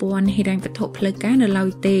ងប្រព័ន្ធហិរញ្ញវត្ថុផ្លូវការនៅឡើយ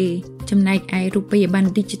ទេចំណែកឯរូបិយប័ណ្ណ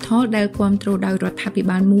Digital ដែលគាំទ្រដោយរដ្ឋាភិ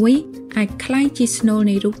បាលមួយអាចក្លាយជាស្នូល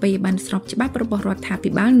នៃរូបិយប័ណ្ណស្របច្បាប់របស់រដ្ឋា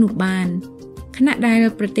ភិបាលនោះបានខណៈដែល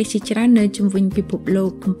ប្រទេសជាច្រើននៅជុំវិញពិភពលោក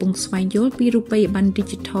កំពុងស្វែងយល់ពីរូបិយប័ណ្ណ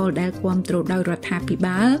Digital ដែលគាំទ្រដោយរដ្ឋាភិ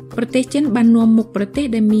បាលប្រទេសចិនបាននាំមុខប្រទេស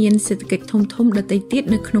ដែលមានសេដ្ឋកិច្ចធំៗដទៃទៀត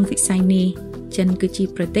នៅក្នុងវិស័យនេះចិនគឺជា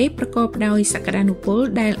ប្រទេសប្រកបដោយសក្តានុពល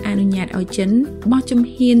ដែលអនុញ្ញាតឲ្យចិនបោះជំ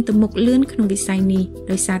ហានទៅមុខលឿនក្នុងវិស័យនេះ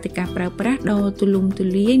ដោយសារតែការប្រើប្រាស់ដ៏ទូលំទូ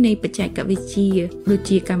លាយនៃបច្ចេកវិទ្យាដូច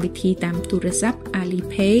ជាកម្មវិធីតាមទូរស័ព្ទ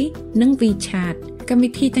Alipay និង WeChat កម្មវិ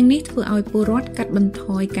ធីទាំងនេះធ្វើឲ្យពលរដ្ឋកាត់បន្ថ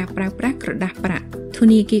យការប្រើប្រាស់ក្រដាសប្រាក់ធ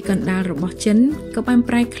នាគារកណ្ដាលរបស់ចិនក៏បាន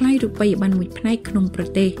ប្រែក្លាយរូបិយប័ណ្ណមួយផ្នែកក្នុងប្រ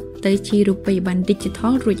ទេសទៅជារូបិយប័ណ្ណ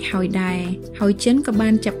Digital រួចហើយដែរហើយចិនក៏បា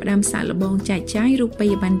នចាប់ផ្ដើមសាកល្បងចែកចាយរូបិ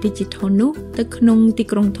យប័ណ្ណ Digital នោះទៅក្នុងទី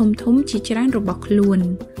ក្រុងធំៗជាច្រើនរបស់ខ្លួន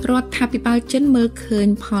រដ្ឋាភិបាលចិនមើលឃើញ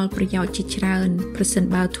ផលប្រយោជន៍ជាច្រើនប្រសិន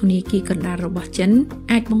បើធនាគារកណ្ដាលរបស់ចិន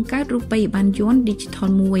អាចបង្កើតរូបិយប័ណ្ណយួន Digital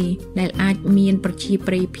មួយដែលអាចមានប្រជា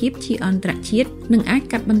ប្រិយភាពជាអន្តរជាតិនិងអាច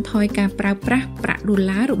កាត់បន្ថយការប្រើប្រាស់ប្រាក់ដុល្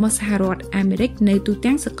លាររបស់សហរដ្ឋអាមេរិកនៅទូ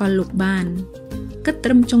ទាំងសកលលោកបានគិតត្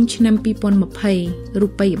រឹមចុងឆ្នាំ2020រូ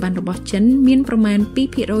បិយប័ណ្ណរបស់ចិនមានប្រមាណ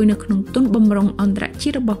 2% នៅក្នុងទុនបម្រុងអន្តរជា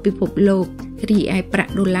តិរបស់ពិភពលោករីឯប្រា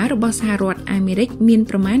ក់ដុល្លាររបស់សហរដ្ឋអាមេរិកមាន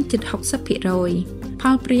ប្រមាណ 70% ផ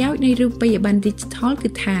លប្រយោជន៍នៃរូបិយប័ណ្ណ Digital គឺ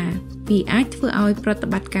ថាវាអាចធ្វើឲ្យប្រតិ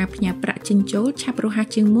បត្តិការផ្ញើប្រាក់ចេញចូលឆាប់រហ័ស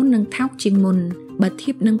ជាងមុននិងថោកជាងមុនបើ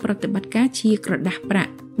ធៀបនឹងប្រតិបត្តិការជាក្រដាសប្រា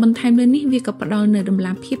ក់បន្ថែមលើនេះវាក៏ផ្ដល់នូវតម្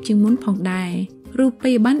លាភាពជាងមុនផងដែររូ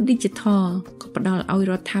បិយប័ណ្ណ Digital ក៏ផ្ដល់ឲ្យ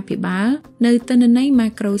រដ្ឋាភិបាលនៅទិន្នន័យម៉ា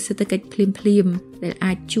ក្រូសេដ្ឋកិច្ចភ្លាមៗដែល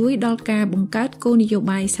អាចជួយដល់ការបង្កើតគោលនយោ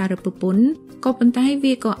បាយសារពពន្ធក៏ប៉ុន្តែ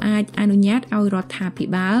វាក៏អាចអនុញ្ញាតឲ្យរដ្ឋាភិ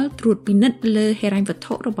បាលត្រួតពិនិត្យលើហិរញ្ញវត្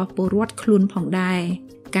ថុរបស់ពលរដ្ឋខ្លួនផងដែរ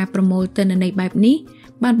ការប្រមូលទិន្នន័យបែបនេះ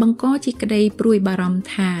បានបង្កជាក្តីព្រួយបារម្ភ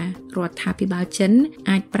ថារដ្ឋាភិបាលចិន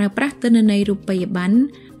អាចប្រើប្រាស់ទិន្នន័យរូបិយប័ណ្ណ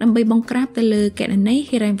ដើម្បីបង្ក្រាបទៅលើគណនី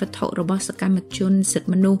ហិរញ្ញវត្ថុរបស់សកម្មជនសិទ្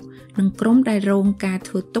ធិមនុស្សនិងក្រុមដែលរងការ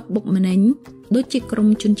ធ្វើទុកបុកម្នេញដូចជាក្រុម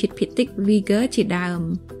ជនជាតិភាគតិច Uyghur ជាដើម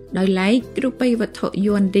ដោយឡែករូបិយវត្ថុ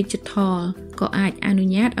យួន Digital ក៏អាចអនុ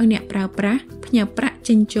ញ្ញាតឲ្យអ្នកប្រើប្រាស់ផ្ញើប្រាក់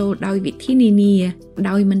ចេញចូលដោយវិធីនានា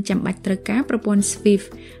ដោយមិនចាំបាច់ត្រូវការប្រព័ន្ធ SWIFT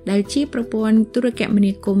ដែលជាប្រព័ន្ធទូរគម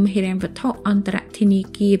នាគមន៍ហិរញ្ញវត្ថុអន្តរធនា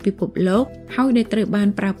គារពិភពលោកហើយដែលត្រូវបាន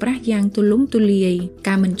ប្រើប្រាស់យ៉ាងទូលំទូលាយ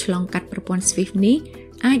ការមិនឆ្លងកាត់ប្រព័ន្ធ SWIFT នេះ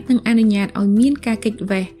អាចនឹងអនុញ្ញាតឲ្យមានការគេច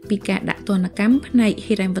វេះពីការដាក់ទណ្ឌកម្មផ្នែក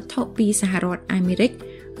ហិរញ្ញវត្ថុពីសហរដ្ឋអាមេរិក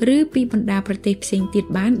ឬពីបណ្ដាប្រទេសផ្សេងទៀត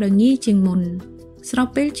បានដោយងាយជាងមុនស្រប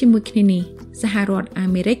ពេលជាមួយគ្នានេះសហរដ្ឋអា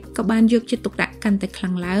មេរិកក៏បានយកចិត្តទុកដាក់កាន់តែខ្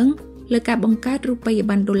លាំងឡើងលើការបង្កើតរូបិយ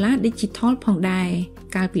ប័ណ្ណដុល្លារ Digital ផងដែរ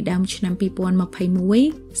កាលពីដើមឆ្នាំ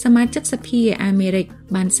2021សមាជិកសភាអាមេរិក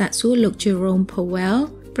បានសាកសួរលោក Jerome Powell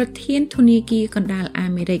ប្រធានធនាគារកណ្ដាលអា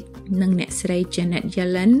មេរិកនិងអ្នកស្រី Janet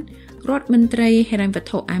Yellen រដ្ឋមន្ត្រីហិរញ្ញវត្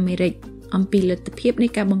ថុអាមេរិកអំពីលទ្ធភាពនៃ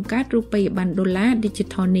ការបង្កើតរូបិយប័ណ្ណដុល្លារ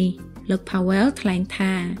Digital នេះលោក Powell ថ្លែង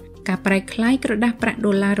ថាការប្រែក្លាយក្រដាសប្រាក់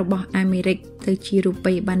ដុល្លាររបស់អាមេរិកទៅជារូ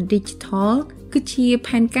បិយប័ណ្ណ Digital គឺជា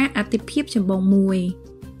ផែនការអាទិភាពចម្បងមួយ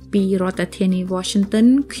ពីរដ្ឋធានី Washington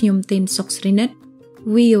ខ្ញុំទីនសុកស្រីនិត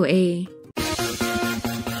VOA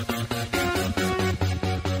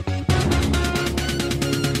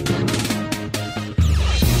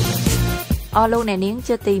អស់លោកអ្នកនាង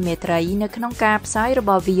ជាទីមេត្រីនៅក្នុងការផ្សាយរប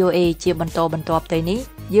ស់ VOA ជាបន្តបន្ទាប់ទៅនេះ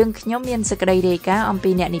យើងខ្ញុំមានសេចក្តីរាយការណ៍អំ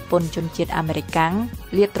ពីអ្នកនិពន្ធជនជាតិអាមេរិកកាំង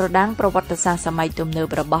លាតត្រដាងប្រវត្តិសាស្ត្រសម័យទំនើប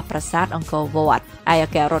របស់ប្រាសាទអង្គរវត្តឯអ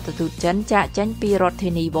គ្គរដ្ឋទូតចិនចាកចេញពីរដ្ឋធា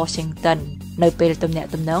នី Washington នៅពេលទំនាក់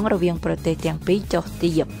ទំនងរវាងប្រទេសទាំងពីរចុះ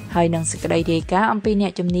ទាបហើយនឹងសេចក្តីរាយការណ៍អំពីអ្ន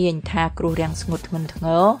កជំនាញថាគ្រោះរាំងស្ងួតធ្ងន់ធ្ង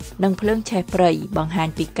រនិងភ្លើងឆេះព្រៃបង្ហាញ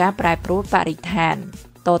ពីការប្រែប្រួលបរិស្ថាន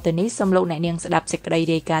តទៅនេះសូមលោកអ្នកនាងស្ដាប់សេចក្តី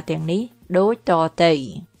រាយការណ៍ទាំងនេះដូចតទៅ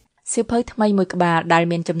សៀវភៅថ្មីមួយក្បាលដែល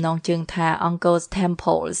មានចំណងជើងថា Uncle's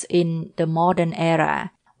Temples in the Modern Era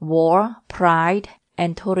War, Pride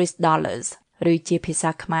and Tourist Dollars ឬជាភាសា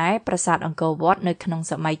ខ្មែរប្រាសាទអង្គរវត្តនៅក្នុង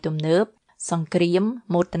សម័យទំនើបសង្គ្រាម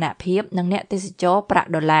មោទនភាពនិងអ្នកទេសចរប្រាក់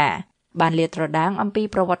ដុល្លារបានលាតត្រដាងអំពី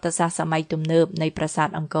ប្រវត្តិសាស្ត្រសម័យទំនើបនៃប្រាសាទ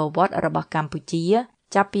អង្គរវត្តរបស់កម្ពុជា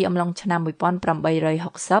ចាប់ពីអំឡុងឆ្នាំ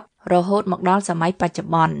1860រហូតមកដល់សម័យបច្ចុ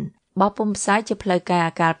ប្បន្នបោះពុម្ពផ្សាយជាផ្លូវការ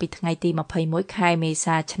កាលពីថ្ងៃទី21ខែមេ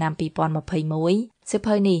សាឆ្នាំ2021សៀវ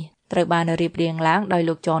ភៅនេះត្រូវបានរៀបរៀងឡើងដោយ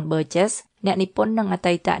លោក John Burgess អ្នកនិពន្ធនិងអ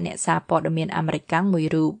តីតអ្នកសារព័ត៌មានអាមេរិកកាំងមួយ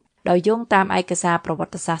រូបដោយយោងតាមឯកសារប្រវ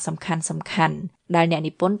ត្តិសាស្ត្រសំខាន់ៗដែលអ្នក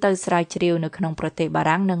និពន្ធទៅស្រាវជ្រាវនៅក្នុងប្រទេសបា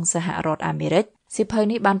រាំងនិងសហរដ្ឋអាមេរិកសៀវភៅ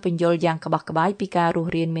នេះបានពន្យល់យ៉ាងក្បោះក្បាយពីការរ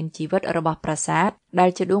ស់រានមានជីវិតរបស់ប្រាសាទដែល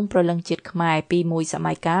ជាដួងព្រលឹងជាតិខ្មែរពីមួយស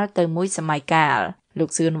ម័យកាលទៅមួយសម័យកាលលោក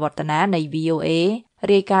សឿនវឌ្ឍនានៃ VOA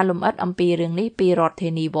រាយការណ៍លម្អិតអំពីរឿងនេះពីរដ្ឋធា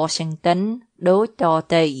នី Washington ដូចត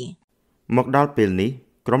ទៅមកដល់ពេលនេះ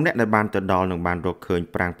ក្រុមអ្នកដែលបានទៅដល់និងបានរកឃើញ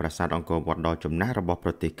ប្រាង្គប្រាសាទអង្គរវត្តដ៏ចំណាស់របស់ប្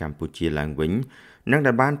រទេសកម្ពុជាឡើងវិញនិង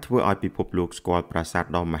ដែលបានធ្វើឲ្យពិភពលោកស្គាល់ប្រាសាទ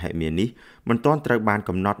ដ៏មហិមានេះមិនទាន់ត្រូវបាន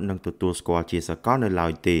កំណត់និងទទួលស្គាល់ជាសកលនៅឡើ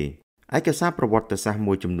យទេឯកសារប្រវត្តិសាស្ត្រ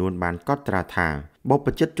មួយចំនួនបានកត់ត្រាថាបព្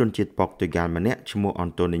វជិតជនជាតិប៉ុកទុយហ្គាល់ម្នាក់ឈ្មោះ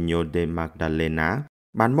Antonio de Magdalena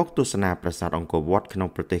បានមកទស្សនាប្រាសាទអង្គរវត្តក្នុង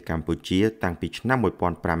ប្រទេសកម្ពុជាតាំងពីឆ្នាំ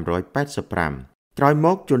1585ក្រោយម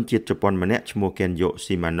កជនជាតិជប៉ុនម្នាក់ឈ្មោះ Kenyo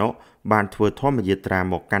Shimano បានធ្វើធម្មយាត្រា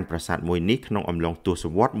មកកាន់ប្រាសាទមួយនេះក្នុងអំឡុងទស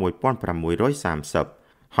វត្សរ៍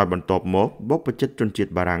1630ហើយបន្ទាប់មកបព្វជិតជនជា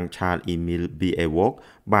តិបារាំង Charles Emile Biewok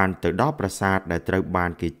បានទៅដល់ប្រាសាទដែលត្រូវបា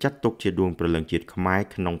នគេចាត់ទុកជាដួងព្រលឹងជាតិខ្មែរ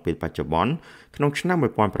ក្នុងពេលបច្ចុប្បន្នក្នុងឆ្នាំ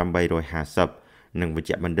1850និងវិជ្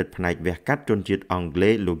ជបណ្ឌិតផ្នែកវះកាត់ជនជាតិអង់គ្លេ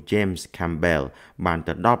សលោក James Campbell បាន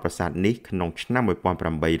ទៅដល់ប្រាសាទនេះក្នុងឆ្នាំ1859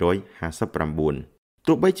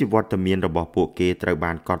ទោះបីជាវត្តមានរបស់ពួកគេត្រូវ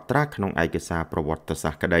បានកត់ត្រាក្នុងឯកសារប្រវត្តិសា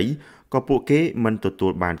ស្ត្រក្តីក៏ពួកគេមិនទទួ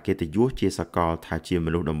លបានកិត្តិយសជាសកលថាជាម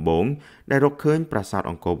នុស្សដំបូងដែលរកឃើញប្រាសាទ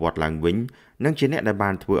អង្គរវត្តឡើងវិញនិងជាអ្នកដែល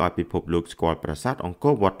បានធ្វើឲ្យពិភពលោកស្គាល់ប្រាសាទអង្គ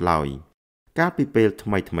រវត្តឡើយកាលពីពេលថ្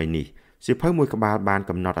មីនេះសៀវភៅមួយក្បាលបាន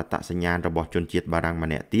កំណត់អត្តសញ្ញាណរបស់ជនជាតិបារាំងម្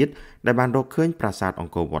នាក់ទៀតដែលបានរកឃើញប្រាសាទអ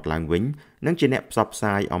ង្គរវត្តឡើងវិញនិងជាអ្នកផ្សព្វផ្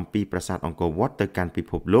សាយអំពីប្រាសាទអង្គរវត្តទៅកាន់ពិ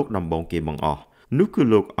ភពលោកដំបូងគេបង្អស់នោះគឺ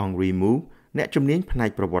លោក Henri Mou អ្នកជំនាញផ្នែក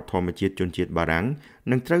ប្រវត្តិធម្មជាតិជនជាតិបារាំង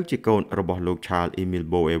នឹងត្រូវជាកូនរបស់លោក Charles Emile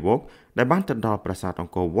Biewok ដែលបានទៅដល់ប្រាសាទអ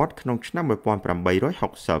ង្គរវត្តក្នុងឆ្នាំ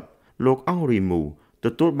1860លោក Henri Mou ទ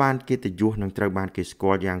ទួលបានកិត្តិយសនិងត្រូវបានគេស្គា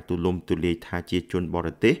ល់យ៉ាងទូលំទូលាយថាជាជនបរ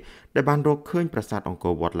ទេសដែលបានរកឃើញប្រាសាទអង្គ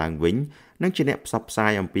រវត្តឡើងវិញនិងជាអ្នកផ្សព្វផ្សា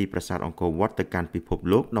យអំពីប្រាសាទអង្គរវត្តទៅកាន់ពិភព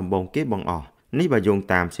លោកដំបូងគេបង្អស់នេះបើយោង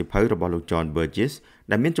តាមសៀវភៅរបស់លោក John Burgess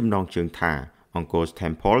ដែលមានចំណងជើងថា Uncle's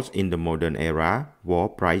Temples in the Modern Era War,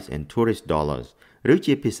 Pride and Tourist Dollars ឬ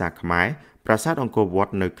ជាភាសាខ្មែរប្រាសាទអង្គរវត្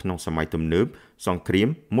តនៅក្នុងសម័យទំនើបសង្គ្រាម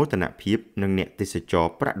មោទនភាពនិងអ្នកទេសចរ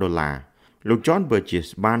ប្រាក់ដុល្លារលោក John Burgess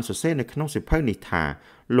បានសរសេរនៅក្នុងសៀវភៅនេះថា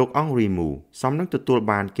លោក Henri Mou សមនឹងទទួល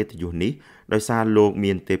បានកិត្តិយសនេះដោយសារលោក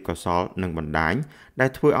មានទេពកោសល្យនិងបណ្ដាញដែល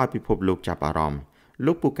ធ្វើឲ្យពិភពលោកចាប់អារម្មណ៍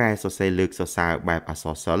លោកពូកែសរសេរលើកសរសើរបែបអក្ស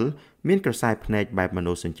រសិល្ប៍មានក្រសែភ្នែកបែបម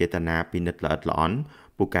នោសញ្ចេតនាពិនិត្យល្អិតល្អន់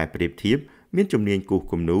ពូកែប្រៀបធៀបមានជំនាញគូស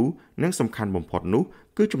គំនូរនិងសំខាន់បំផុតនោះ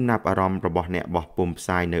គឺចំណាប់អារម្មណ៍របស់អ្នកបោះពុម្ពផ្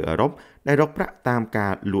សាយនៅអឺរ៉ុបដែលរកប្រាក់តាមកា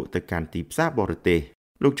រលក់ទៅកាន់ទីផ្សារបរទេស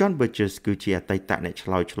លោក John Burgess គឺជាអតីតអ្នកឆ្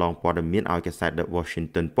លើយឆ្លងព័ត៌មានឲ្យកាសែត The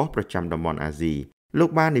Washington Post ប្រចាំតំបន់អាស៊ីលោក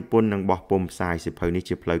បាននិពន្ធនិងបោះពុម្ពផ្សាយសៀវភៅនេះ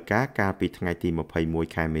ជាផ្លូវការកាលពីថ្ងៃទី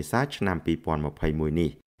21ខែមេសាឆ្នាំ2021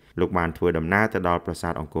នេះលោកបានធ្វើដំណើរទៅដល់ប្រាសា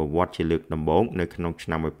ទអង្គរវត្តជាលើកដំបូងនៅក្នុងឆ្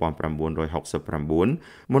នាំ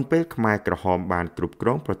1969មុនពេលខ្មែរក្រហមបានគ្រប់គ្រ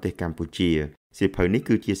ងប្រទេសកម្ពុជាសៀវភៅនេះ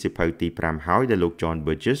គឺជាសៀវភៅទី5ហើយដែលលោក John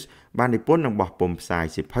Burgess បាននិពន្ធនិងបោះពុម្ពផ្សាយ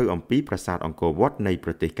សៀវភៅអំពីប្រាសាទអង្គរវត្តនៃប្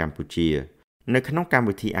រទេសកម្ពុជា នៅក្នុងកម្ម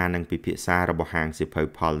វិធីអាននិងពិភាក្សារបស់ហាងសៀវភៅ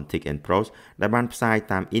Politics and Prose ដែលបានផ្សាយ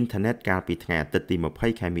តាមអ៊ីនធឺណិតកាលពីថ្ងៃអាទិត្យទី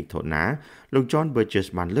20 ខែមិថុនាលោក John Burgess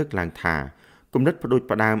បានលើកឡើងថាគំនិតផ្ដួច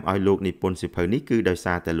ផ្ដើមឲ្យលោកនិពន្ធសៀវភៅនេះគឺដោយ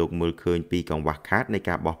សារតែលោកមើលឃើញពីកង្វះខាតនៃ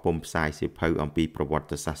ការបោះពុម្ពផ្សាយសៀវភៅអំពីប្រវត្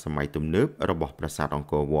តិសាស្ត្រសម័យទំនើបរបស់ប្រាសាទអង្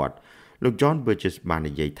គរវត្តលោក John Burgess បាន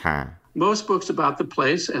និយាយថា Most books about the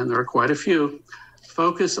place, and there are quite a few,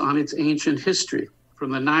 focus on its ancient history.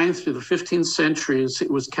 From the 9th to the 15th centuries, it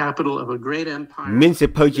was capital of a great empire. មានសៀ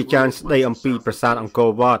វភៅជាច្រើនស្ដីអំពីប្រាសាទអង្គរ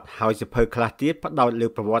វត្តហើយសៀវភៅខ្លះទៀតផ្ដោតលើ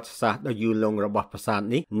ប្រវត្តិសាស្ត្រដ៏យូរលង់របស់ប្រាសាទ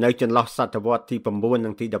នេះនៅចន្លោះសតវត្សទី9និ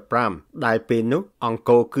ងទី15ដែលពេលនោះអង្គ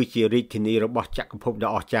រគឺជារាជធានីរបស់ចក្រភពដ៏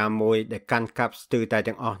អស្ចារ្យមួយដែលកាន់កាប់ស្ទើរតែ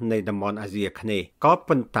ទាំងអស់នៃតំបន់អាស៊ីអាគ្នេយ៍ក៏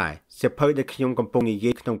ប៉ុន្តែសៀវភៅដែលខ្ញុំកំពុងនិ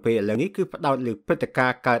យាយក្នុងពេលឥឡូវនេះគឺផ្ដោតលើព្រឹត្តិកា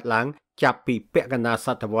រណ៍កើតឡើងចាប់ពីពាក់កណ្ដាលស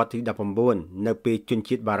តវត្សទី19នៅពេលជន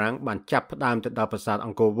ជាតិបារាំងបានចាប់ផ្ដើមទៅដល់ប្រាសាទអ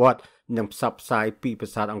ង្គរវត្តនិងផ្សព្វផ្សាយពីប្រា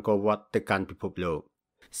សាទអង្គរវត្តទៅកាន់ពិភពលោក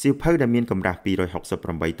សៀវភៅដែលមានកម្រាស់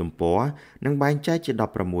268ទំព័រនិងបែងចែកជា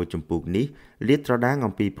16ជំពូកនេះលាតត្រដាង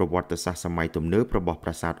អំពីប្រវត្តិសាស្ត្រសម័យទំនើបរបស់ប្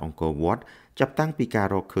រាសាទអង្គរវត្តចាប់តាំងពីការ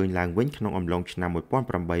រកឃើញឡើងវិញក្នុងអំឡុងឆ្នាំ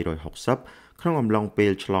1860ក្នុងអំឡុងពេ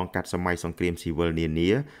លឆ្លងកាត់សម័យសង្គ្រាមស៊ីវិលនានា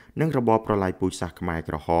និងរបបប្រល័យពូជសាសន៍ខ្មែរ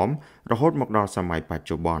ក្រហមរហូតមកដល់សម័យបច្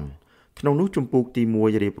ចុប្បន្នក្នុងនោះជំពូកទី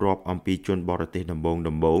1រៀបរាប់អំពីជនបរទេសដំបូង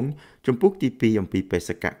ជំពូកទី2អំពីបេស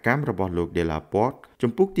កកម្មរបស់លោក De La Porte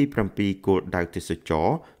ជំពូកទី7គោលដៅទេសចរ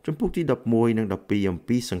ជំពូកទី11និង12អំ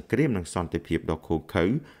ពីសង្គ្រាមនិងសន្តិភាពដ៏ឃោរឃៅ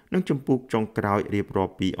និងជំពូកចុងក្រោយរៀបរា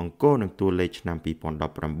ប់ពីអង្គរនិងតួលេខឆ្នាំ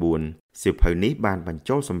2019សៀវភៅនេះបានបញ្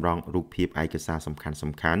ចូលសម្រង់រូបភាពឯកសារសំ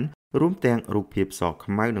ខាន់ៗរួមទាំងរូបភាពស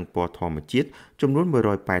ខ្មៅនិងពណ៌ធម្មជាតិចំនួន187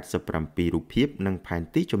រូបភាពនិងផែន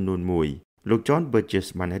ទីចំនួន1លោក John Burgess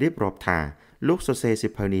បានរៀបរាប់ថាលោកសរសេរសៀ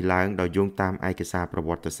វភៅនេះឡើងដោយយោងតាមឯកសារប្រវ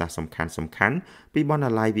ត្តិសាស្ត្រសំខាន់ៗពីបណ្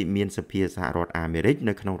ណាល័យវិមានសភាសហរដ្ឋអាមេរិក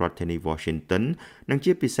នៅក្នុងរដ្ឋធានី Washington និង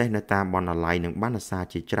ជាពិសេសនៅតាមបណ្ណាល័យនិងបណ្ណាសា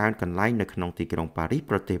ជាច្រើនកន្លែងនៅក្នុងទីក្រុងប៉ារីស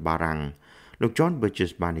ប្រទេសបារាំងលោក John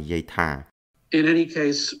Burgess បាននិយាយថា In any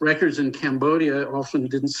case, records in Cambodia often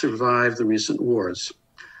didn't survive the recent wars.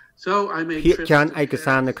ភាគច្រើនឯក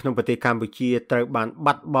សារនៅក្នុងប្រទេសកម្ពុជាត្រូវបាន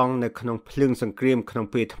បាត់បង់នៅក្នុងភ្លើងសង្គ្រាមក្នុង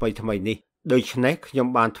ពេលថ្មីនេះដូច្នេះខ្ញុំ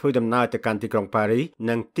បានធ្វើដំណើរទៅកាន់ទីក្រុងប៉ារីស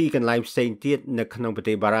និងទីកន្លែងផ្សេងទៀតនៅក្នុងប្រ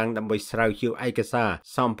ទេសបារាំងដើម្បីស្រាវជ្រាវឯកសារ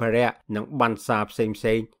សម្ភារៈនិងបណ្ណសារផ្សេ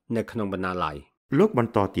ងនៅក្នុងបណ្ណាល័យលោកប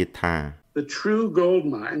ន្តទៀតថា The true gold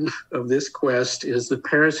mine of this quest is the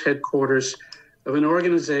Paris headquarters of an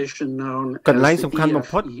organization known កន្លែងសំខាន់បំ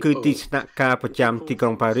ផុតគឺទីស្នាក់ការប្រចាំទីក្រុ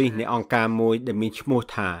ងប៉ារីសនៃអង្គការមួយដែលមានឈ្មោះ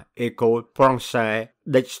ថា École Française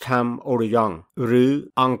d'Extrême Orient ឬ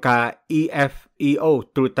អង្គការ EFEO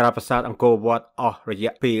ត្រួតត្រាប្រាសាទអង្គរវត្តអស់រ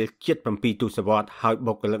យៈពេលជិត7ទសវត្សរ៍ហើយ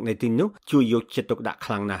បុគ្គលិកនៃទីនោះជួយយកចិត្តទុកដាក់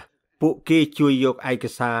ខ្លាំងណាស់ពួកគេជួយយកឯក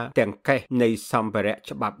សារទាំងកេសនៃសម្ភារៈ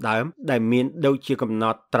ច្បាប់ដើមដែលមានដូចជាកំណ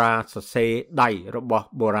ត់ត្រាសរសេរដៃរបស់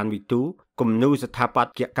បុរាណវិទូគំនូរស្ថាបត្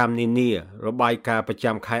យកម្មនានារបាយការណ៍ប្រ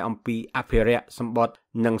ចាំខែអំពីអភិរក្សសម្បត្តិ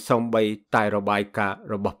និងសូម្បីតែរបាយការណ៍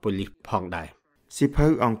របស់ប៉ូលីសផងដែរសៀវភៅ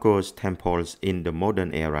Angkor's Temples in the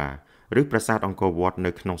Modern Era ឬប្រាសាទអង្គរវត្ត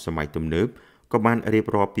នៅក្នុងសម័យទំនើបក៏បានរៀប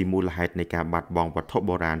រាប់ពីមូលហេតុនៃការបាត់បង់វត្ថុ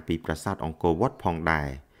បុរាណពីប្រាសាទអង្គរវត្តផងដែរ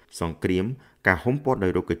សង្គ្រាមការហុំព័ទ្ធដោ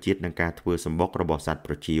យរុក្ខជាតិនិងការធ្វើសម្បុករបស់សត្វ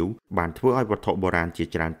ប្រចៀវបានធ្វើឲ្យវត្ថុបុរាណជា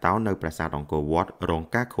ច្រើនតោននៅប្រាសាទអង្គរវត្តរង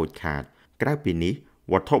ការខូចខាតក្រៅពីនេះ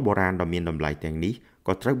វត្ថុបុរាណដ៏មានតម្លៃទាំងនេះ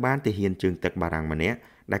ក៏ត្រូវបានទាហានជើងទឹកបារាំងម្នាក់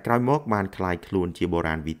ដែលក្រោយមកបានក្លាយខ្លួនជាបុ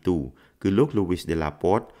រាណវិទូគឺលោក Louis de la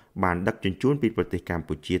Porte បានដឹកជញ្ជូនពីប្រទេសកម្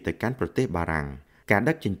ពុជាទៅកាន់ប្រទេសបារាំងការ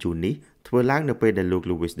ដឹកជញ្ជូននេះធ្វើឡើងនៅពេលដែលលោក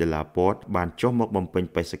Louis de la Porte បានចុះមកបំពេញ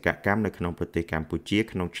បេសកកម្មនៅក្នុងប្រទេសកម្ពុជា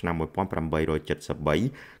ក្នុងឆ្នាំ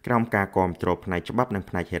1873ក្រោមការគាំទ្រផ្នែកច្បាប់និង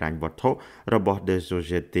ផ្នែកហិរញ្ញវត្ថុរបស់ The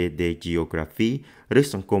Société de Géographie ឬ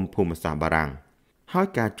សង្គមភូមិសាស្ត្របារាំងហើយ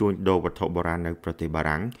ការជួញដូរវត្ថុបុរាណនៅប្រទេសបា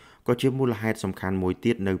រាំងក៏ជាមូលហេតុសំខាន់មួយ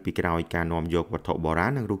ទៀតនៅពីក្រោយការនាំយកវត្ថុបុរា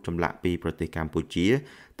ណនិងរូបចម្លាក់ពីប្រទេសកម្ពុជា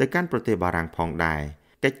ទៅកាន់ប្រទេសបារាំងផងដែរ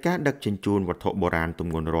កិច្ចការដឹកជញ្ជូនវត្ថុបុរាណទ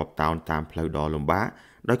ម្ងន់រាប់តោនតាមផ្លូវដ៏លំបាក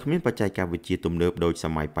ដោយគ្មានបច្ចេកវិទ្យាទំនើបដូចស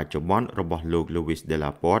ម័យបច្ចុប្បន្នរបស់លោក Louis de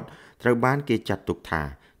la Porte ត្រូវបានគេចាត់ទុកថា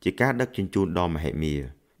ជាការដឹកជញ្ជូនដ៏មហិមា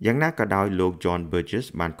យ៉ាងណាក៏ដោយលោក John Burgess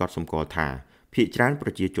បានកត់សម្គាល់ថាភាគច្រើនប្រ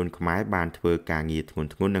ជាជនខ្មែរបានធ្វើការងារធ្ងន់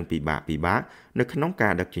ធ្ងរនិងពិបាកនៅក្នុងកា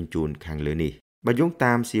រដឹកជញ្ជូនខាងលើនេះបើយោង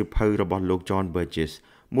តាមសៀវភៅរបស់លោក John Burgess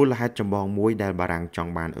មូលហេតុចម្បងមួយដែលបារាំងច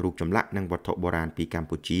ង់បានរូបចម្លាក់និងវត្ថុបុរាណពីកម្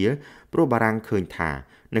ពុជាព្រោះបារាំងឃើញថា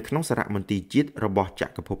នៅក្នុងសារមន្ទីរជាតិរបស់ច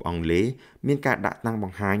ក្រភពអង់គ្លេសមានការដាក់តាំងប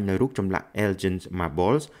ង្ហាញនៅរូបចម្លាក់ Elgin's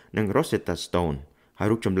Marbles និង Rosetta Stone ហើយ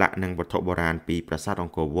រូបចម្លាក់និងវត្ថុបុរាណពីប្រាសាទអ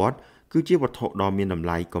ង្គរវត្តគឺជាវត្ថុដ៏មានតម្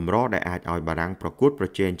លៃកម្រដែលអាចឲ្យបារាំងប្រកួតប្រ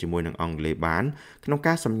ជែងជាមួយនឹងអង់គ្លេសបានក្នុង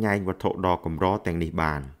ការសម្ញែងវត្ថុដ៏កម្រទាំងនេះ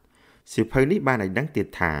បាន សៀវភៅនេះបានឲ្យដឹងទៀត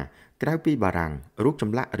ថាក្រៅពីបារាំងរូបច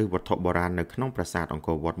ម្លាក់ឬវត្ថុបុរាណនៅក្នុងប្រាសាទអង្គ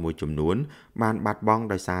រវត្តមួយចំនួនបានបាត់បង់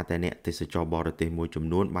ដោយសារតែអ្នកទេសចរបរទេសមួយចំ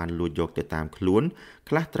នួនបានលួចយកទៅតាមខ្លួន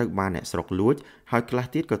ខ្លះត្រូវបានអ្នកស្រុកលួចហើយខ្លះ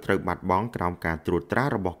ទៀតក៏ត្រូវបាត់បង់ក្រោមការត្រួតត្រា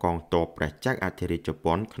របស់កងទ័ពព្រះចក្រអធិរាជជ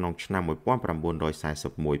ប៉ុនក្នុងឆ្នាំ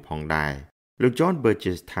1941ផងដែរលោក John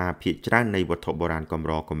Burgess ថាភាគច្រើននៃវត្ថុបុរាណកម្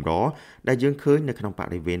រដែលយើងឃើញនៅក្នុងប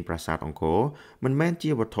រិវេណប្រាសាទអង្គរមិនមែន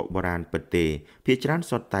ជាវត្ថុបុរាណពិតទេភាគច្រើន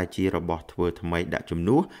សុទ្ធតែជារបស់ធ្វើថ្មីដាក់ជំ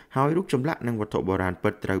នួសហើយរូបចម្លាក់និងវត្ថុបុរាណពិ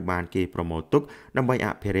តត្រូវបានគេប្រមូលទុកដើម្បីអ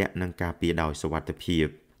ភិរក្សនិងការពារដោយសុវត្ថិភាព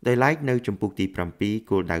ដោយឡែកនៅចំពុកទី7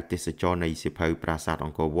គោលដៅទេសចរនៃសៀវភៅប្រាសាទអ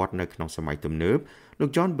ង្គរវត្តនៅក្នុងសម័យទំនើបលោក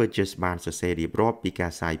John Burgess បានសរសេររៀបរាប់ពីកា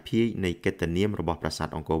រសាយភាយនៃកិត្តិនាមរបស់ប្រាសាទ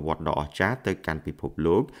អង្គរវត្តដ៏អស្ចារ្យទៅកាន់ពិភព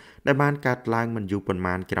លោកដែលបានកើតឡើងមិនយូរប៉ុន្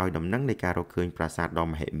មានក្រោយដំណឹងនៃការរកឃើញប្រាសាទដ៏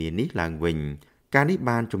មហិមានេះឡើងវិញការនេះ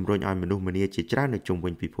បានជំរុញឲ្យមនុស្សម្នាជាច្រើននៅជុំវិ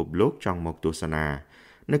ញពិភពលោកចង់មកទស្សនា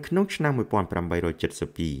នៅក្នុងឆ្នាំ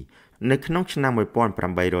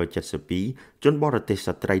1872ជនបរទេស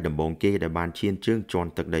ស្ត្រីដំបូងគេដែលបានឈានជើងជាន់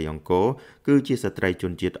ទឹកដីអង្គរគឺជាស្ត្រីជ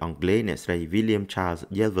នជាតិអង់គ្លេសអ្នកស្រី William Charles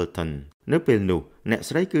Yelverton នៅពេលនោះអ្នក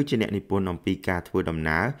ស្រីគឺជាអ្នកនិពន្ធអំពីការធ្វើដំ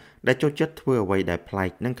ណើរដែលចូលចិត្តធ្វើអ្វីដែលប្លែក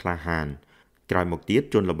និងក្លាហានក្រោយមកទៀត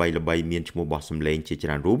ជនល្បីៗមានឈ្មោះបោះសម្លេងជាច្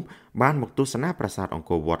រើនរូបបានមកទស្សនាប្រាសាទអង្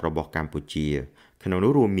គរវត្តរបស់កម្ពុជាក្នុង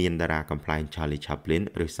នោះរួមមានតារាកំប្លែង Charlie Chaplin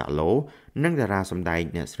ឬសាក់ឡូនិងតារាសម្ដែង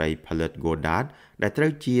អ្នកស្រី Paulette Goddard ដែលត្រូ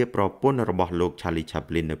វជាប្រពន្ធរបស់លោក Charlie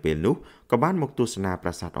Chaplin នៅពេលនោះក៏បានមកទស្សនាប្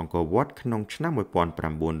រាសាទអង្គរវត្តក្នុងឆ្នាំ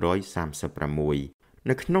1936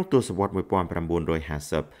នៅក្នុងទសវត្សរ៍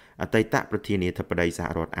1950អតីតប្រធានាធិបតីសហ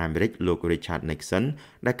រដ្ឋអាមេរិកលោក Richard Nixon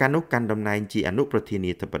ដែលកាលនោះកាន់តំណែងជាអនុប្រធា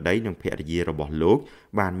នាធិបតីនិងភរិយារបស់លោក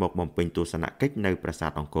បានមកបំពេញទស្សនកិច្ចនៅប្រាសា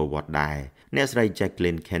ទអង្គរវត្តដែរអ្នកស្រី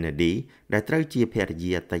Jacqueline Kennedy ដែលត្រូវជាភរិ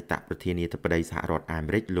យាអតីតប្រធានាធិបតីសហរដ្ឋអា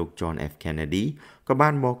មេរិកលោក John F Kennedy ក៏បា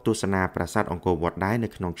នមកទស្សនាប្រាសាទអង្គរវត្តដែរនៅ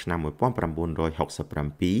ក្នុងឆ្នាំ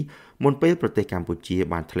1967មុនពេលប្រទេសកម្ពុជា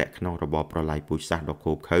បានធ្លាក់ក្នុងរបបប្រល័យពូជសាសន៍ដ៏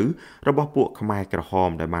ឃោរឃៅរបស់ពួកខ្មែរក្រហម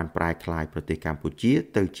ដែលបានប្រែក្លាយប្រទេសកម្ពុជា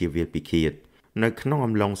ទៅជាវាលពិឃាតនៅក្នុង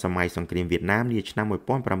អំឡុងសម័យសង្គ្រាមវៀតណាមនាឆ្នាំ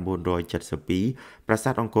1972ប្រាសា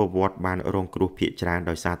ទអង្គរវត្តបានរងគ្រោះភាគច្រើន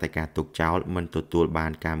ដោយសារតែការទុកចោលមិនទទួលបា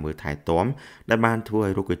នការមើលថែទាំដែលបានធ្វើឲ្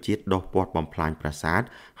យរុក្ខជាតិដុះព័ទ្ធបំផ្លាញប្រាសាទ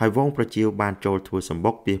ហើយវងប្រជាបានចូលធ្វើសម្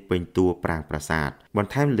បុកពាសពេញតួប្រាង្គប្រាសាទបន្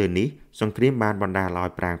ថែមលើនេះសង្គ្រាមបានបណ្ដាលឲ្យ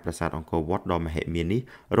ប្រាង្គប្រាសាទអង្គរវត្តដ៏មហិមានេះ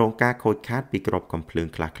រងការខូចខាតពីគ្រាប់កាំភ្លើង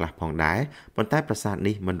ខ្លះៗផងដែរប៉ុន្តែប្រាសាទ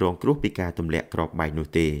នេះមិនរងគ្រោះពីការទម្លាក់គ្រាប់បែកនោះ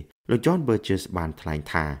ទេលោក John Burgess បានថ្លែង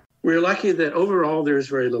ថាWe're lucky that overall there's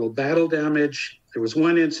very little battle damage. There was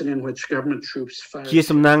one incident in which government troops fired. ជា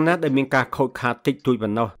សំណាងណាស់ដែលមានការខូចខាតតិចតួចប៉ុ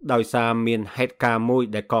ណ្ណោះដោយសារមានហេតុការណ៍មួយ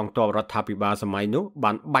ដែលកងទ័ពរដ្ឋាភិបាលសម័យនោះ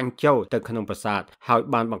បានបាញ់ចូលទៅក្នុងប្រាសាទហើយ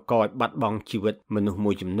បានបង្កឲ្យបាត់បង់ជីវិតមនុស្ស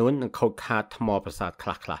មួយចំនួននិងខូចខាតថ្មប្រាសាទខ្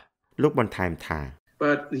លះៗលោកបន្ថែមថា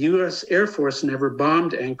But the US Air Force never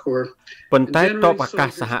bombed Angkor. ប៉ុន្តែទ័ពអាកាស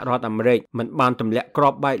សហរដ្ឋអាមេរិកមិនបានទម្លាក់គ្រា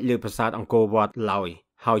ប់បែកលើប្រាសាទអង្គរវត្តឡើយ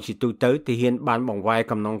ហើយជាទូទៅទាហានបានបង្វែរ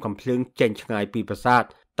កំណងកំភ្លើងចេញឆ្ងាយពីប្រាសាទ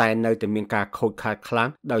តែនៅតែមានការខូចខាតខ្លាំង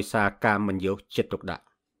ដោយសារការមិនយកចិត្តទុកដាក់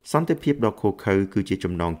សន្តិភាពដ៏ឃោរឃៅគឺជា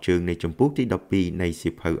ចំណងជើងនៃចម្ពោះទី12នៃសៀ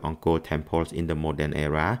វភៅ Angkor Temples in the Modern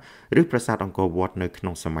Era ឬប្រាសាទអង្គរវត្តនៅក្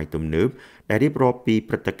នុងសម័យទំនើបដែលរៀបរាប់ពី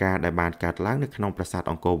ព្រឹត្តិការណ៍ដែលបានកើតឡើងនៅក្នុងប្រាសាទ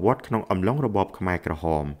អង្គរវត្តក្នុងអំឡុងរបបខ្មែរក្រហ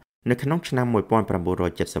មនៅក្នុងឆ្នាំ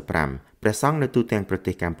1975ព្រះសង្ឃនៅទូទាំងប្រ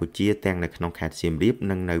ទេសកម្ពុជាទាំងនៅក្នុងខេត្តសៀមរាប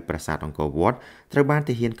និងនៅប្រាសាទអង្គរវត្តត្រូវបាន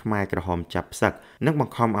ទាហានខ្មែរក្រហមចាប់ផ្សឹកនិងប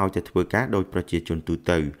ង្ខំឲ្យទៅធ្វើការដោយប្រជាជនទូ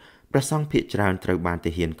ទៅព្រះសង្ឃភាគច្រើនត្រូវបាន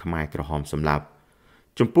ទាហានខ្មែរក្រហមសម្លាប់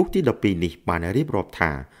ចំពោះទី12នេះបានរៀបរាប់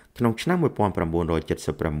ថាក្នុងឆ្នាំ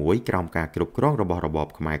1976ក្រោមការគ្រប់គ្រងរបស់របប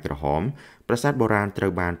ខ្មែរក្រហមប្រាសាទបុរាណត្រូ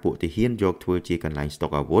វបានពួកទាហានយកធ្វើជាកន្លែងស្តុ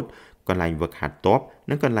កអាវុធកន្លែងវឹកហាត់ទ័ព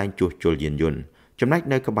និងកន្លែងជួសជុលយានយន្តចំណែក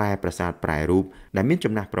នៅក្បែរប្រាសាទប្រែរូបដែលមាន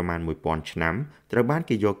ចំណាស់ប្រមាណ 1000 ឆ្នាំត្រូវបាន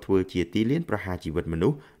គេយកធ្វើជាទីលានប្រហារជីវិតមនុ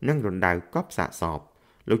ស្សនិងរណ្ដៅកប់សាកសព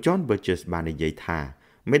លោក John Burgess បាននិយាយថា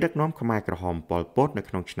មេដឹកនាំខ្មែរក្រហមប៉ុល ពតនៅ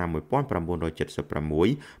ក្នុងឆ្នាំ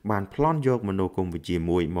1976បានប្លន់យកមនោគមវិជ្ជា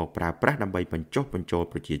មួយមកប្រើប្រាស់ដើម្បីបញ្ចុះបញ្ចូល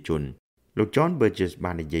ប្រជាជនលោក John Burgess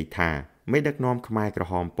បាននិយាយថាមេដឹកនាំខ្មែរក្រ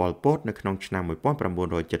ហមប៉ុល ពតនៅក្នុងឆ្នាំ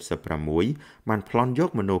1976បានប្លន់យក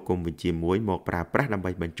មនោគមវិជ្ជាមួយមកប្រើប្រាស់ដើម្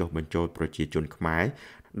បីបញ្ចុះបញ្ចូលប្រជាជនខ្មែរ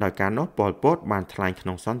ដោយការនោះប៉ុល ពតបានថ្លែងក្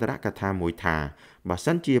នុងសន្ទរកថាមួយថាបើ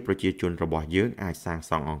សិនជាប្រជាជនរបស់យើងអាចសាង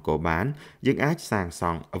សង់អង្គរបានយើងអាចសាងស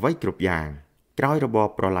ង់អ្វីគ្រប់យ៉ាងក្រោយរបប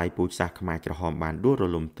ប្រល័យពូជសាសន៍ខ្មែរក្រហមបានដួលរ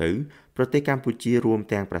លំទៅប្រទេសកម្ពុជារួម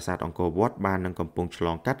ទាំងប្រាសាទអង្គរវត្តបាននឹងកំពុងឆ្ល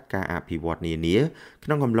ងកាត់ការអភិវឌ្ឍនានាក្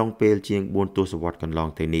នុងកំឡុងពេលជាង4ទសវត្សរ៍កន្លង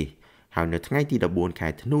ទៅនេះ ហើយនៅថ្ងៃទី14ខែ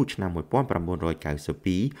ធ្នូឆ្នាំ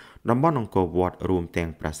1992តំបន់អង្គរវត្តរួមទាំង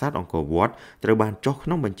ប្រាសាទអង្គរវត្តត្រូវបានចុះក្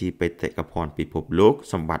នុងបញ្ជីបេតិកភណ្ឌពិភពលោក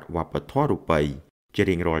សម្បត្តិវប្បធម៌រូបីជា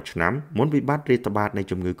រៀងរាល់ឆ្នាំមុនវិបត្តិរាតត្បាតនៃ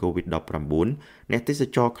ជំងឺ Covid-19 អ្នកទេស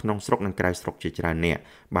ចរក្នុងស្រុកនិងក្រៅស្រុកជាច្រើនអ្នក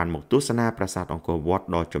បានមកទស្សនាប្រាសាទអង្គរវត្ត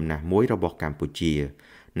ដ៏ចំណាស់មួយរបស់កម្ពុជា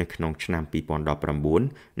នៅក្នុងឆ្នាំ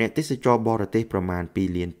2019អ្នកទេសចរបរទេសប្រមាណ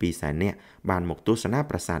2លាន2សែននាក់បានមកទស្សនា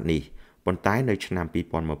ប្រាសាទនេះប៉ុន្តែនៅឆ្នាំ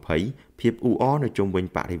2020ភាពអ៊ូអរនៅជុំវិញ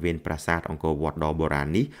បរិវេណប្រាសាទអង្គរវត្តដ៏បុរាណ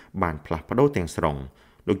នេះបានផ្លាស់ប្ដូរទាំងស្រុង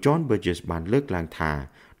លោក John Burgess បានលើកឡើងថា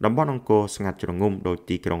តំបន់អង្គរស្ងាត់ជ្រងំដោយ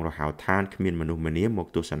ទីក្រុងរហោឋានគ្មានមនុស្សម្នាមក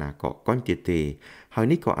ទស្សនាកកកុញទៀតទេហើយ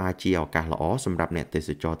នេះក៏អាចជាឱកាសល្អសម្រាប់អ្នកទេស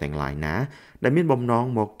ចរទាំងឡាយណាដែលមានបំណង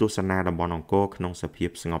មកទស្សនាតំបន់អង្គរក្នុងសភាព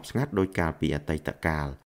ស្ងប់ស្ងាត់ដោយកាលពីអតីតកាល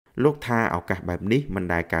លោកថាឱកាសបែបនេះមិន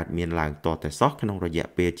ដែលកើតមានឡើងទាល់តែសោះក្នុងរយៈ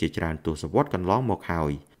ពេលជាច្រើនទសវត្សរ៍កន្លងមកហើ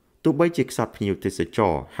យទោះបីជាខ្សត់ភ្ញៀវទេសច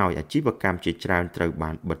រហើយអាជីវកម្មជាច្រើនត្រូវ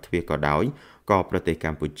បានបិទទ្វារក៏ដោយក៏ប្រទេសក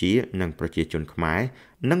ម្ពុជានិងប្រជាជនខ្មែរ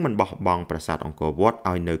នឹងមិនបោះបង់ប្រាសាទអង្គរវត្ត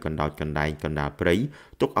ឲ្យនៅកណ្ដោចកណ្ដែងកណ្ដាលព្រៃ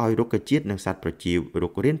ទុកឲ្យរុក្ខជាតិនិងសត្វប្រចៀវរុ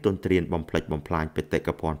ករានទន្ទ្រានបំផ្លិចបំផ្លាញបេតិក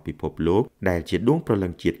ភណ្ឌពិភពលោកដែលជាដួងព្រលឹ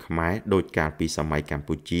ងជាតិខ្មែរដោយកាលពីសម័យកម្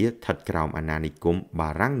ពុជាស្ថិតក្រោមអាណានិគមបា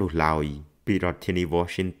រាំងនោះឡើយពីរដ្ឋធានី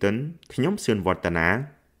Washington ខ្ញុំសឿនវឌ្ឍនា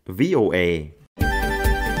VOA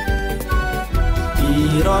ពី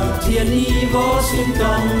រដ្ឋធានី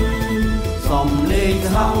Washington សំឡេង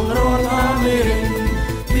ហៅរដ្ឋអាមេរិក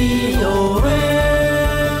VOA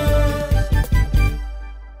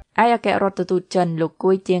ឯកអគ្គរដ្ឋទូតចិនលោក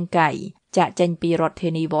គួយទៀងកៃចាក់ចេញពីរដ្ឋធា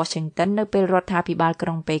នី Washington នៅពេលរដ្ឋាភិបាលក្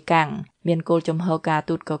រុងប៉េកាំងមានគោលជំហរការ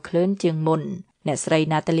ទូតក៏ឃ្លឿនជាងមុនអ្នកស្រី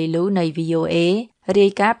Natalie Lu នៃ VOA រា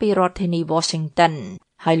យការណ៍ពីរដ្ឋធានី Washington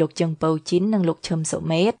ហើយលោកជឹងពៅជីននិងលោកឈឹមសុ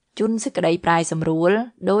មេតជូនសេចក្តីប្រាយសម្រួល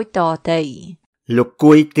ដូចតទៅលោក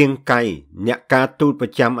គួយទៀងកៃអ្នកការទូតប្រ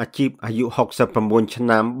ចាំអាជីពអាយុ69ឆ្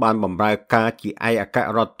នាំបានបម្រើការជាឯកអគ្គ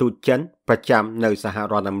រដ្ឋទូតចិនប្រចាំនៅសហ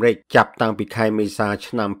រដ្ឋអាមេរិកចាប់តាំងពីខែមេសា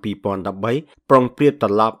ឆ្នាំ2013ប្រុងប្រៀបត្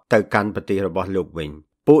រឡប់ទៅកាន់ប្រទេសរបស់លោកវិញ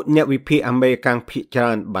ពួកអ្នកវិភាគអាមេរិកភាគច្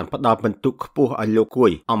រើនបានផ្ដល់ពិន្ទុខ្ពស់ឲ្យលោកគួ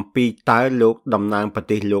យអំពីតើលោកតំណាងប្រ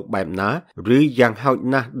ទេសលោកបែបណាឬយ៉ាងហោច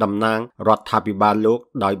ណាស់តំណាងរដ្ឋាភិបាលលោក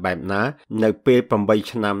ដោយបែបណានៅពេល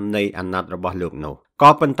8ឆ្នាំនៃអាណត្តិរបស់លោកនោះ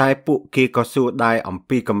ក៏ប៉ុន្តែពួកគេក៏សួរដែរអំ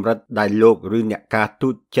ពីកម្រិតដែលលោកឬអ្នកការទូ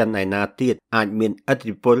តចិនឯណាទៀតអាចមានឥទ្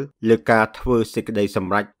ធិពលលើការធ្វើសេចក្តីស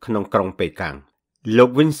ម្រេចក្នុងក្រុងប៉េកាំងលោក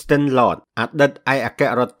Winston Lord អតីតឯកអគ្គ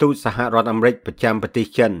រដ្ឋទូតសហរដ្ឋអាមេរិកប្រចាំប្រទេស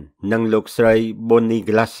ចិននិងលោកស្រី Bonnie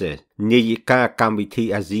Glasser នាយិកាកម្មវិធី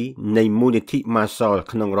អាស៊ីនៃមូលនិធិ Marshall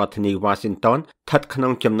ក្នុងរដ្ឋធានី Washington ស្ថិតក្នុ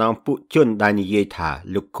ងចំណោមពួកជនដែលនិយាយថា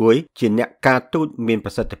លោកគួយជាអ្នកការទូតមានប្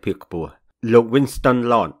រសិទ្ធភាពខ្ពស់លោក Winston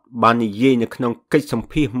Lord បាននិយាយនៅក្នុងកិច្ចសម្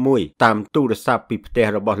ភាសន៍មួយតាមទូរស័ព្ទពីផ្ទះ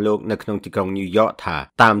របស់លោកនៅក្នុងទីក្រុង New York ថា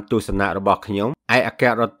តាមទស្សនៈរបស់ខ្ញុំឯកអគ្គ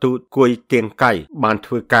រដ្ឋទូតគួយទៀងកៃបាន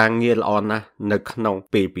ធ្វើការងារល្អណាស់នៅក្នុង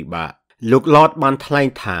ពេលពិបាកលោក Lord បានថ្លែង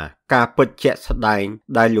ថាការពិតជាក់ស្ដែង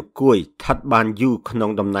ដែលលោកគួយស្ថិតបានយូរក្នុង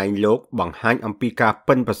តំណែងលោកបង្ហាញអំពីការ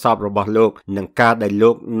ប៉ិនប្រសប់របស់លោកនិងការដែលលោ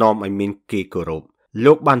កនាំឲ្យមានគេគោរព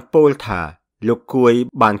លោកបានពោលថាលោកគួយ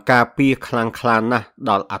បានការពារខ្លាំងក្លាណាស់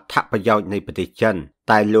ដល់អត្ថប្រយោជន៍នៃប្រទេសចិន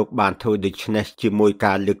តែលោកបានធ្វើដូច្នេះជាមួយ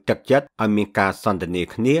ការលើកទឹកចិត្តឲ្យមានការសន្ទនា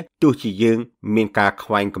គ្នាទោះជាយើងមានការខ្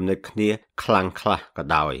វែងគំនិតគ្នាខ្លាំងខ្លះក៏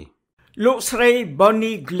ដោយលោកស្រី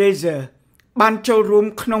Bonnie Glaser បានចូលរួម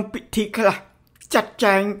ក្នុងពិធីខ្លះចាត់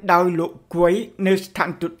ចែងដោយលោកគួយនៅស្ថាន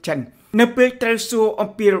ទូតចិននៅពេលត្រូវសួរអំ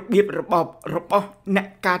ពីរបៀបរបបរបស់អ្នក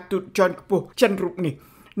ការទូតជាន់ខ្ពស់ចិនរូបនេះ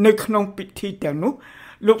នៅក្នុងពិធីទាំងនោះ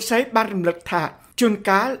លោកស្រីបានរំលឹកថាជួន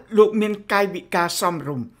កាលលោកមានកាយវិការសមរ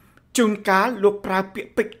ម្យជួនកាលលោកប្រើពាក្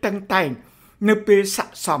យពេចន៍តឹងតែងនៅពេលស័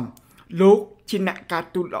ក្តិសមលោកជាអ្នកការ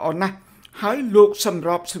ទូតល្អណាស់ហើយលោកសម្រ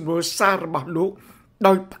បសម្រួលសាររបស់លោក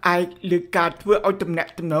ដោយផ្អែកលើការធ្វើឲ្យទំនា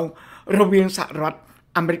ក់ទំនងរវាងសហរដ្ឋ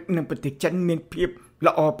អាមេរិកនិងប្រទេសចិនមានភាព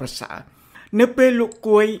ល្អប្រសើរនៅពេលលោក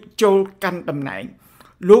គួយចូលកាន់តំណែង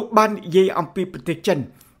លោកបាននិយាយអំពីប្រទេសចិន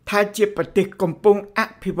ថាជាប្រទេសកំពុងអ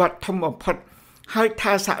ភិវឌ្ឍធំបំផុតហើយ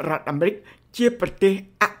ថាសហរដ្ឋអាមេរិកជាប្រទេស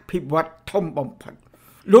អភិវឌ្ឍធំបំផុត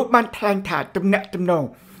លោកបានថ្លែងថាទំនាក់ទំនង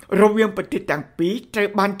រវាងប្រទេសទាំងពីរត្រូវ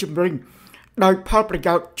បានជំរុញដោយផលប្រ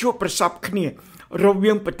យោជន៍ជួបប្រសពគ្នារ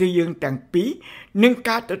វាងប្រទេសយើងទាំងពីរនិង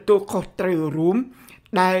ការទទួលខុសត្រូវរួម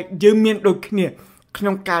ដែលយើងមានដូចគ្នាក្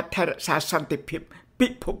នុងការថែរក្សាសន្តិភាពពិ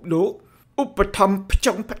ភពលោកឧបត្ថម្ភផ្ច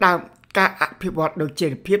ង់ផ្ដើមការអភិវឌ្ឍដោយចី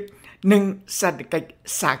រភាពនិងសេដ្ឋកិច្ច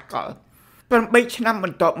សាកល8ឆ្នាំប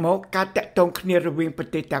ន្ទាប់មកការតាក់ទងគ្នារវាងប្រ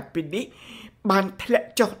ទេសទាំងពីរនេះបានធ្លាក់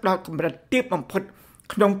ចុះដល់កម្រិតទាបបំផុត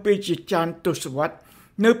ក្នុងពេលជាច្រើនទសវត្សរ៍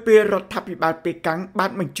នៅពេលរដ្ឋាភិបាលប៉េកាំងបា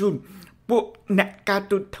នបញ្ជូនពួកអ្នកការ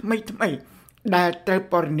ទូតថ្មី ដែលត្រូវ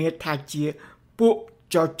ពណ៌នាថាជាពួក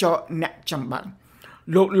ចចអ្នកចម្បាំង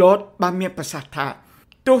លោកលតបានមានប្រសាសន៍ថា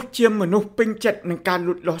ទោះជាមនុស្សពេញចិត្តនឹងការ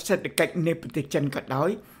លូតលាស់សេដ្ឋកិច្ចនៃប្រទេសចិនក៏ដោយ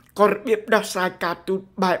ក៏របៀបដោះស្រាយការទូត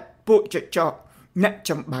បែបពួកចចអ្នក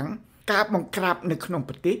ចម្បាំងការបង្ក្រាបនៅក្នុង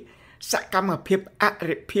ប្រទេសសកម្មភាពអ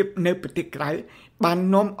រិភាពនៅប្រទេសក្រៅបាន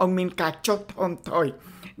នាំឲ្យមានការចុះថមថយ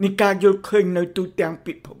នៃការយល់ឃើញនៅទូទាំង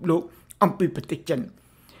ពិភពលោកអំពីប្រទេសចិន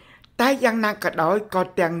តែយ៉ាងណាក៏ដោយក៏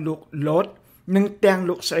ទាំងលោកលតនិងទាំង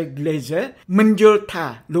លោកស្រី Glazer មិនយល់ថា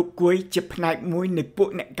លោកគួយជាផ្នែកមួយនៃពួក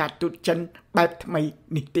អ្នកការទូតចិនបែបថ្មី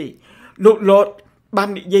នេះទេលោកលតបាន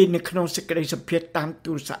និយាយនៅក្នុងសេចក្តីសម្ភាសន៍តាម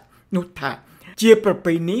ទូរស័ព្ទនោះថាជាប្រ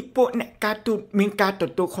ពៃណីពួកអ្នកការទូតមានការទ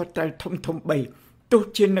ទួលខុសត្រូវធំ3ទោះ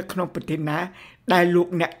ជានៅក្នុងប្រទេសណាដែលលោក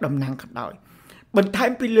អ្នកតំណាងក៏ដោយបន្ថែម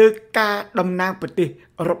ពីលើការតំណាងប្រទេស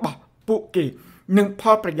របស់ពួកគេនិងផ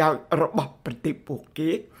លប្រយោជន៍របស់ប្រទេសពួកគេ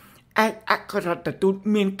ឯកអគ្គរដ្ឋទូត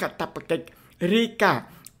មានកាតព្វកិច្ចរាយការណ៍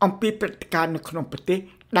អំពីព្រឹត្តិការណ៍នៅក្នុងប្រទេស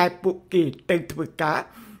ដែលពួកគេទៅធ្វើការ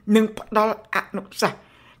និងផ្ដល់អនុសាសន៍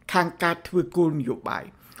ខាងការធ្វើគោលនយោបាយ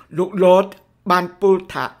លោកលតបានពោល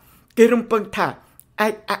ថាគេរំពឹងថាឯ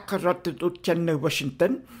កអគ្គរដ្ឋទូតចិននៅ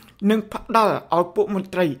Washington នឹងផ្ដល់ឲ្យពួកមន្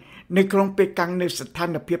ត្រីនៅក្រុងប៉េកាំងនៅស្ថា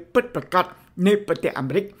នភាពពិតប្រាកដនៃប្រទេសអា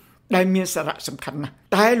មេរិកដែលមានសារៈសំខាន់ណាស់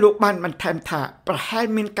តែលោកបានបន្ថែមថាប្រហែល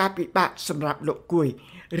មានការពិបាកសម្រាប់លោកគួយ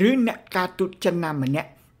ឬអ្នកការទូតចិនណាម្នាក់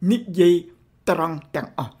និយាយត្រង់ទាំង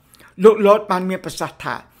អស់លោកលតបានមានប្រសាសន៍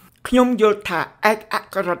ថាខ្ញុំយល់ថាឯកអ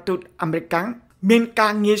គ្គរដ្ឋទូតអាមេរិកមានកា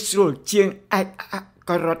រងាយស្រួលជាងឯកអគ្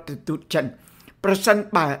គរដ្ឋទូតចិនប្រសិន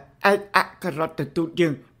បើឯកអគ្គរដ្ឋទូតយើ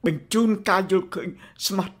ងបញ្ជូនការយល់ឃើញ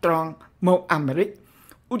ស្មោះត្រង់មកអាមេរិក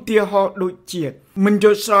ឧទាហរណ៍ដូចជាមិនយ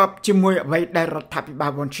ល់ស្របជាមួយអ្វីដែលរដ្ឋាភិបា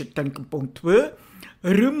ល Washington កំពុងធ្វើ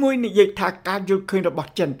ឬមួយនិយាយថាការយល់ឃើញរប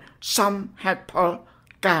ស់ចិនសមហេតុផល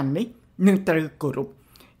ការនេះនឹងត្រូវគោរព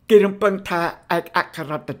គេរំពឹងថាឯកអគ្គ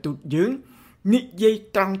រដ្ឋទូតយើងនិយាយ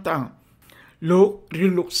ត្រង់លោកឬ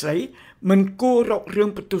លោកស្រីមិនគួររករឿង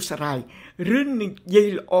បន្ទុះសារាយឬនិយាយ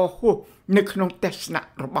ល្អហួសនៅក្នុងទស្សនៈ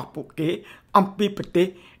របស់ពួកគេអំពីប្រទេស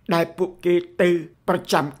ដែលពួកគេទៅប្រ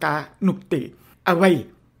ចាំការនោះទេអ្វី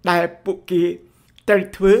ដែលពួកគេត្រូវ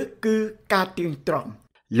ធ្វើគឺការទៀងត្រង់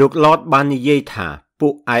លោកលតបាននិយាយថាពួ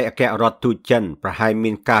កឯកអគ្គរដ្ឋទូតចិនប្រហែល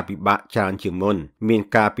មានការពិបាកច្រើនជាងមុនមាន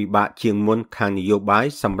ការពិបាកជាងមុនខាងនយោបាយ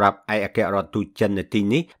សម្រាប់ឯកអគ្គរដ្ឋទូតចិននៅទី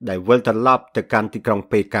នេះដែលវិលត្រឡប់ទៅកាន់ទីក្រុង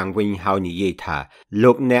ប៉េកាំងវិញហើយនិយាយថា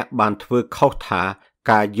លោកអ្នកបានធ្វើខុសថា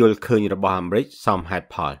ការយល់ឃើញរបស់អាមេរិកសមហេតុ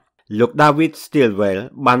ផលលោក David Stilwell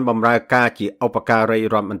បានបម្រើការជាឧបការី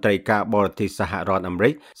រដ្ឋមន្ត្រីការបរទេសសហរដ្ឋអាមេរិ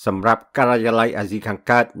កសម្រាប់ការិយាល័យអាស៊ីខាង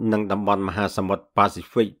កើតនិងតំបន់មហាសមុទ្រប៉ាស៊ី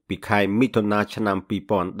ហ្វិកពីខែមិថុនាឆ្នាំ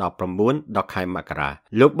2019ដល់ខែមករា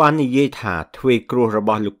លោកបាននិយាយថាទ្វេគ្រោះរប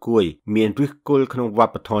ស់លោកគួយមានឫសគល់ក្នុងវ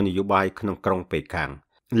ប្បធម៌នយោបាយក្នុងក្រុងប៉េកាំង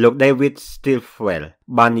លោក David Stilwell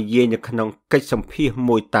បាននិយាយនៅក្នុងកិច្ចសម្ភាសន៍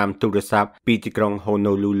មួយតាមទូរស័ព្ទពីទីក្រុង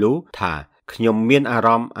Honolulu ថាខ្ញុំមានអារ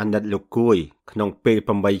ម្មណ៍អាណិតលោកគួយក្នុងពេល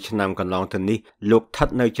8ឆ្នាំកន្លងទៅនេះលោកស្ថិត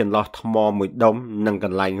នៅចន្លោះថ្មមួយដុំនិងក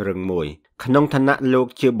ន្លែងរឹងមួយក្នុងឋានៈលោក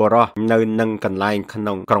ជាបរិះនៅនឹងកន្លែងក្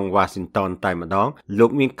នុងក្រុង Washington តែម្ដងលោក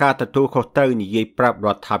មានការទទួលខុសត្រូវនិយាយប្រាប់រ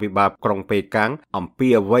ដ្ឋាភិបាលក្រុងប៉េកាំងអំពី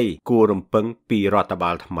អ្វីគួររំពឹងពីរដ្ឋ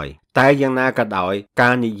បាលថ្មីតែយ៉ាងណាក៏ដោយកា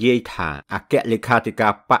រនិយាយថាអគ្គលេខាធិកា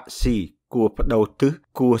របកស៊ីគួរបដូរទិស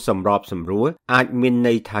គួរសម្របសម្រួលអាចមាន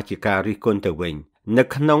ន័យថាជាការរិះគន់ទៅវិញនៅ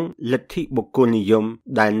ក្នុងលទ្ធិបុគ្គលនិយម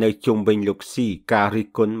ដែលនៅជុំវិញលោកស៊ីការរិះ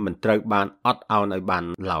គន់មិនត្រូវបានអត់ឱនឲ្យបាន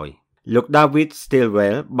ឡើយលោក David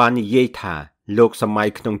Stilwell បាននិយាយថាលោកសម័យ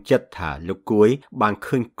ក្នុងចិត្តថាលោកគួយបាន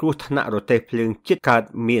ឃើញគ្រោះថ្នាក់រទេះភ្លើងជិតកើត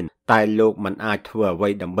មានតែលោកមិនអាចធ្វើអ្វី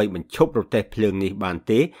ដើម្បីបញ្ឈប់រទេះភ្លើងនេះបាន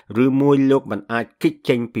ទេឬមួយលោកមិនអាចគេច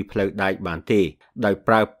ចេញពីផ្លូវដែកបានទេដោយ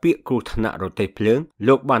ប្រើពាក្យគ្រោះថ្នាក់រទេះភ្លើង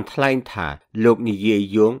លោកបានថ្លែងថាលោកនិយាយ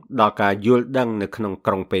យោងដល់ការយល់ដឹងនៅក្នុង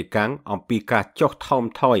ក្រុងប៉េកាំងអំពីការចុះថម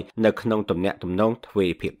ថយនៅក្នុងទំនាក់ទំនងទ្វេ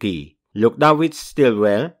ភាគីលោក David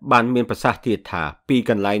Stilwell បានមានប្រសាសន៍ទៀតថាពី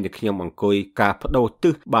កន្លែងដែលខ្ញុំអង្គុយការបដូរទិ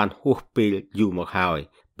សបានហួសពេលយូរមកហើយ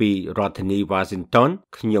ពីរដ្ឋធានី Washington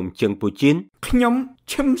ខ្ញុំជឹងពូជីនខ្ញុំ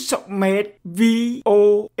ឈឹមសុមេត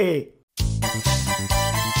VOA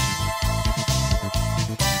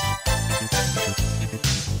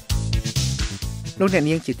លោកអ្នក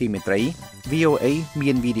នាងជាទីមេត្រី VOA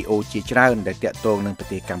មានវីដេអូជាច្រើនដែលទាក់ទងនឹងប្រ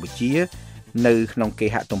ទេសកម្ពុជានៅក្នុងគេ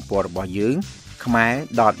ហទំព័ររបស់យើង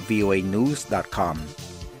khmer.voanews.com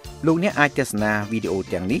លោកអ្នកអាចទស្សនាវីដេអូ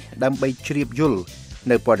ទាំងនេះដើម្បីជ្រាបយល់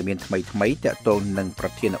នៅព័ត៌មានថ្មីៗទាក់ទងនឹងប្រ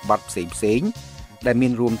ធានបទផ្សេងៗដែលមា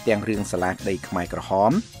នរួមទាំងរឿងសាលាក្តីខ្មែរក្រហ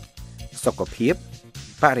មសុខភាព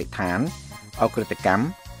បរិស្ថានអក្រិតកម្ម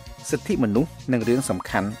សិទ្ធិមនុស្សនិងរឿងសំ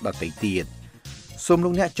ខាន់ដទៃទៀតសូមលោ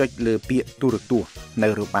កអ្នកចុចលើពាក្យទូរទស្សន៍នៅ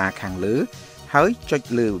របាខាងលើ ហើយចុច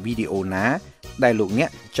លើវីដេអូណាដែលលោកអ្នក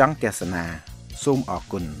ចង់ទស្សនាសូមអរ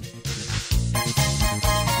គុណ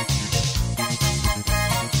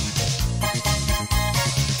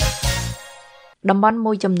តំបន់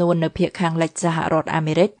មួយចំនួននៅភាគខាងលិចសហរដ្ឋអា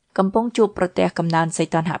មេរិកកំពុងជួបប្រទះកំណើនសី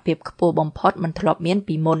តុណ្ហភាពខ្ពស់បំផុតមិនធ្លាប់មាន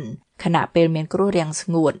ពីមុនខណៈពេលមានគ្រោះរាំងស្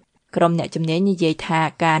ងួតក្រុមអ្នកជំនាញនិយាយថា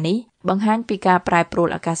ការនេះបង្ហាញពីការប្រែប្រួល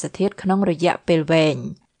អាកាសធាតុក្នុងរយៈពេលវែង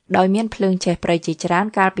ដោយមានភ្លើងឆេះព្រៃជាច្រើន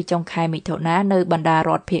កាលពីចុងខែមិថុនានៅបណ្ដារ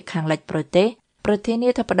ដ្ឋភាគខាងលិចប្រទេសប្រធានា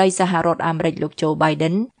ធិបតីសហរដ្ឋអាមេរិកលោក Joe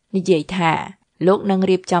Biden និយាយថាលោកនឹង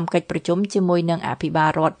រៀបចំកិច្ចប្រជុំជាមួយនឹងអភិបាល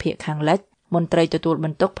រដ្ឋភាគខាងលិចមន្ត្រីទទួលប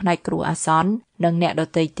ន្ទុកផ្នែកគ្រោះអាសន្ននិងអ្នកដ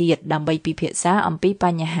ទៃទៀតដើម្បីពិភាក្សាអំពីប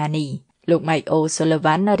ញ្ហានេះលោក Mike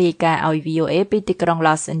O'Sullivan រាយការណ៍ឲ្យ VOA ពីទីក្រុង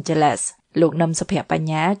Los Angeles លោកនឹមសុភបញ្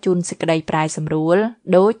ញាជូនសេចក្តីប្រាយសម្រួល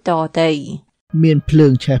ដូចតទៅមានភ្លើ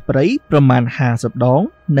ងឆេះព្រៃប្រមាណ50ដង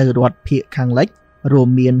នៅរដ្ឋភាគខាងលិចរួម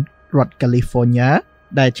មានរដ្ឋ California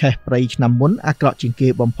ដែលឆេះព្រៃឆ្នាំមុនអាក្រក់ជាងគេ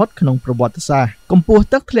បំផុតក្នុងប្រវត្តិសាស្ត្រកម្ពស់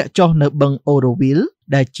ទឹកធ្លាក់ចុះនៅបឹង Oroville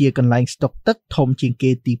ដែលជាកន្លែងស្តុកទឹកធំជាង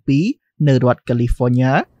គេទី2នៅរដ្ឋ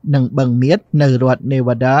California និងបឹងមៀតនៅរដ្ឋ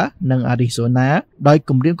Nevada និង Arizona ដោយ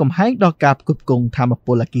គម្រាមកំហែងដល់ការផ្គត់ផ្គង់ថាមព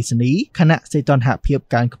លអគ្គិសនីខណៈសីតុណ្ហភាព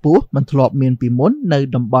កើនខ្ពស់មិនធ្លាប់មានពីមុននៅ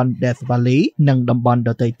តំបន់ Death Valley និងតំបន់ដ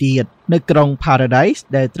ទៃទៀតនៅក្រុង Paradise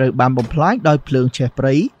ដែលត្រូវបានបំផ្លាញដោយភ្លើងឆេះព្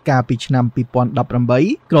រៃកាលពីឆ្នាំ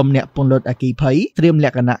2018ក្រុមអ្នកពន្លត់អគ្គិភ័យត្រៀមល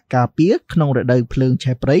ក្ខណៈការពារក្នុងរដូវភ្លើង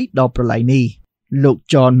ឆេះព្រៃដ៏ប្រឡាយនេះលោក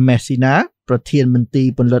John Messina ប្រធានមន្ត្រី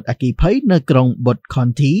ពន្លត់អគ្គិភ័យនៅក្រុង Butte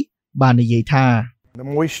Countyបាននិយាយថា The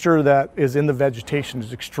moisture that is in the vegetation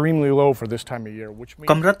is extremely low for this time of year, which means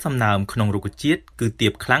កម្រិតសំណើមក្នុងរុក្ខជាតិគឺទា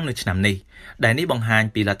បខ្លាំងនៅឆ្នាំនេះដែលនេះបង្ហាញ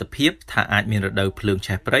ពីលទ្ធភាពថាអាចមានរដូវភ្លើង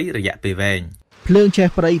ឆេះព្រៃរយៈពេលវែងភ្លើងឆេះ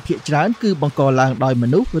ព្រៃភាគច្រើនគឺបង្កឡើងដោយម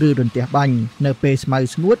នុស្សឬរន្ទះបាញ់នៅពេលស្មៅ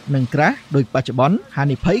ស្ងួតនិងក្រាស់ដោយបច្ចុប្បន្នហា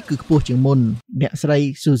និភ័យគឺខ្ពស់ជាងមុនអ្នកស្រី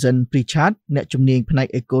Susan Pritchard អ្នកជំនាញផ្នែក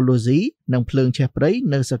Ecology និងភ្លើងឆេះព្រៃ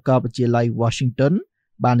នៅសាកលវិទ្យាល័យ Washington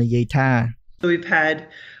បាននិយាយថា We've had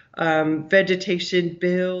vegetation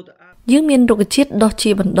build យើងមានរុក្ខជាតិដុះ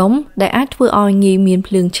ជាបណ្ដុំដែលអាចធ្វើឲ្យងាយមាន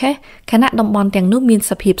ភ្លើងឆេះខណៈតំបន់ទាំងនោះមាន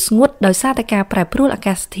សភាពស្ងួតដោយសារតែការប្រែប្រួលអា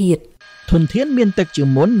កាសធាតុធនធានមានទឹកជាង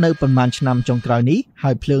មុននៅប្រមាណឆ្នាំចុងក្រោយនេះ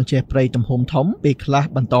ហើយភ្លើងឆេះព្រៃទំហំធំពេលខ្លះ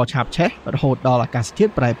បន្តឆាបឆេះរហូតដល់អាកាសធា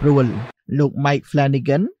តុប្រែប្រួលលោក Mike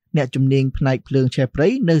Flanagan អ្នកជំនាញផ្នែកភ្លើងឆេះព្រៃ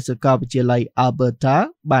នៅសាកលវិទ្យាល័យ Alberta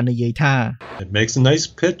បាននិយាយថា It makes a nice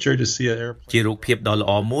picture to see an airplane ជារូបភាពដ៏ល្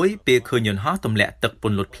អមួយពេលឃើញយន្តហោះទម្លាក់ទឹកព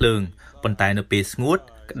ន្លត់ភ្លើងប៉ុន្តែនៅពេលស្ងួត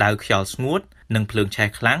ក្តៅខ្យល់ស្ងួតនិងភ្លើងឆេះ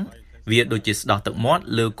ខ្លាំងវាដូចជាស្ដោះទឹកមាត់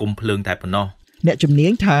លើគុម្ពភ្លើងតែប៉ុណ្ណោះអ្នកជំនា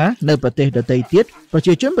ញថានៅប្រទេសដទៃទៀតប្រ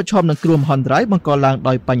ជាជនប្រឈមនឹងគ្រោះមហន្តរាយបង្កឡើង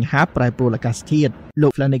ដោយបញ្ហាប្រែប្រួលអាកាសធាតុលោ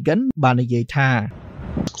ក Flanagan បាននិយាយថា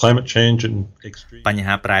climate change and extreme បញ្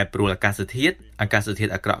ហាប្រែប្រួលអាកាសធាតុអាក្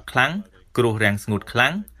រក់ខ្លាំងគ្រោះរាំងស្ងួតខ្លាំ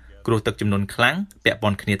ងគ្រោះទឹកជំនន់ខ្លាំងពាក់ព័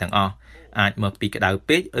ន្ធគ្នាទាំងអស់អាចមកពីក្តៅ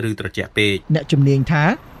ពេកឬត្រជាក់ពេកអ្នកជំនាញថា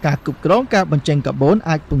ការគ្រប់គ្រងការបញ្ចេញកាបូន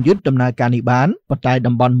អាចពង្យឺតដំណើរការនេះបានប៉ុន្តែ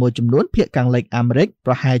តំបន់មួយចំនួនភាគខាងលិចអាមេរិក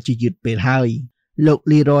ប្រហែលជាយឺតពេលហើយលោក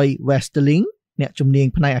Leroy Westerling អ្នកជំនាញ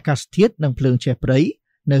ផ្នែកអាកាសធាតុនិងភ្លើងឆេះព្រៃ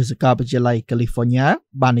នៅសាកលវិទ្យាល័យ California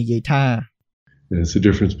បាននិយាយថា There's a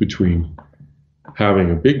difference between having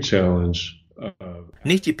a big challenge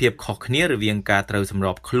នេះជាភាពខុសគ្នារវាងការត្រូវសម្រ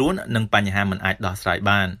បខ្លួននិងបញ្ហាមិនអាចដោះស្រាយ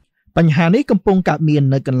បានបញ្ហានេះកំពុងកើតមាន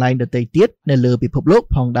នៅកន្លែងដទៃទៀតនៅលើពិភពលោក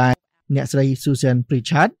ផងដែរអ្នកស្រី Susan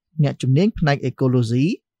Pritchard អ្នកជំនាញផ្នែក Ecology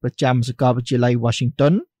ប្រចាំសាកលវិទ្យាល័យ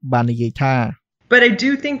Washington បាននិយាយថា But I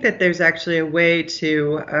do think that there's actually a way to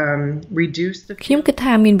reduce the ខ្ញុំគិត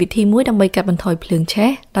ថាមានវិធីមួយដើម្បីកាត់បន្ថយភ្លើងឆេះ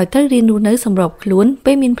ដោយត្រូវរៀនរស់នៅសម្របខ្លួន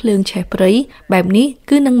ពេលមានភ្លើងឆេះព្រៃបែបនេះ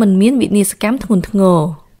គឺនឹងមិនមានវិនាសកម្មធ្ងន់ធ្ងរ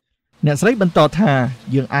អ្នកស្រីបន្តថា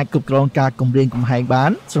យើងអាចគ្រប់គ្រងការគំរាមកំហែងបា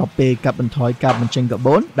នស្របពេលកាត់បន្ថយការបញ្ចេញកា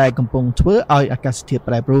បូនដែលកំពុងធ្វើឲ្យអាកាសធាតុ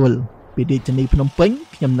ប្រែប្រួលពីរាជធានីភ្នំពេញ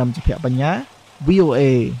ខ្ញុំនឹមសុភបញ្ញា VOA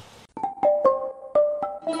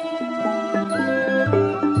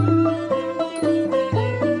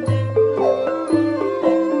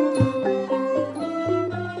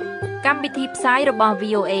កម្មវិធីផ្សាយរបស់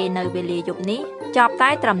VOA នៅវេលាយប់នេះចប់តែ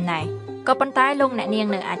ត្រឹមណេះក៏ប៉ុន្តែលោកអ្នកនាង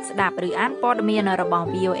នៅអាចស្ដាប់ឬអានព័ត៌មានរបស់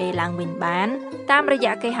VOA ឡើងវិញបានតាមរ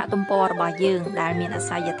យៈគេហទំព័ររបស់យើងដែលមានអា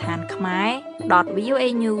សយដ្ឋាន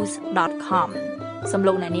khmer.voanews.com សូម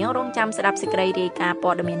លោកអ្នកនាងរងចាំស្ដាប់សេចក្តីរាយការណ៍ព័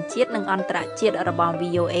ត៌មានជាតិនិងអន្តរជាតិរបស់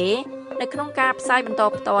VOA នៅក្នុងការផ្សាយបន្ត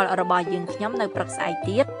ផ្ទាល់របស់យើងខ្ញុំនៅព្រឹកស្អែក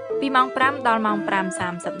ទៀតពីម៉ោង 5 ដល់ម៉ោង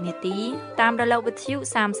 5:30 នាទីតាមរលកវិទ្យុ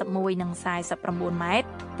 31 និង 49 ម៉ែត្រ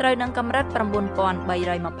ត្រូវនឹងកម្រិត 9320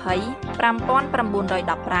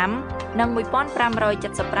 5915 និង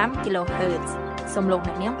 1575 Kilohertz សូមលោក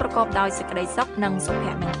អ្នកនាងប្រកបដោយសេចក្តីសុខនិងសុភ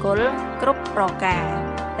មង្គលគ្រប់ប្រការ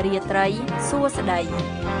រាត្រីសួស្តី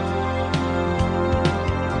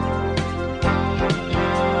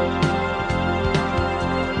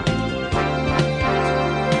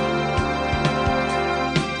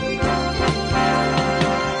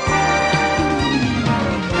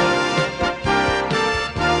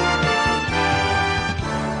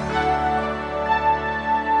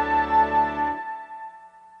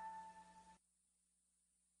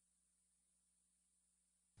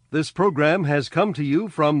This program has come to you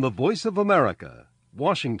from the Voice of America,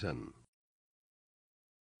 Washington.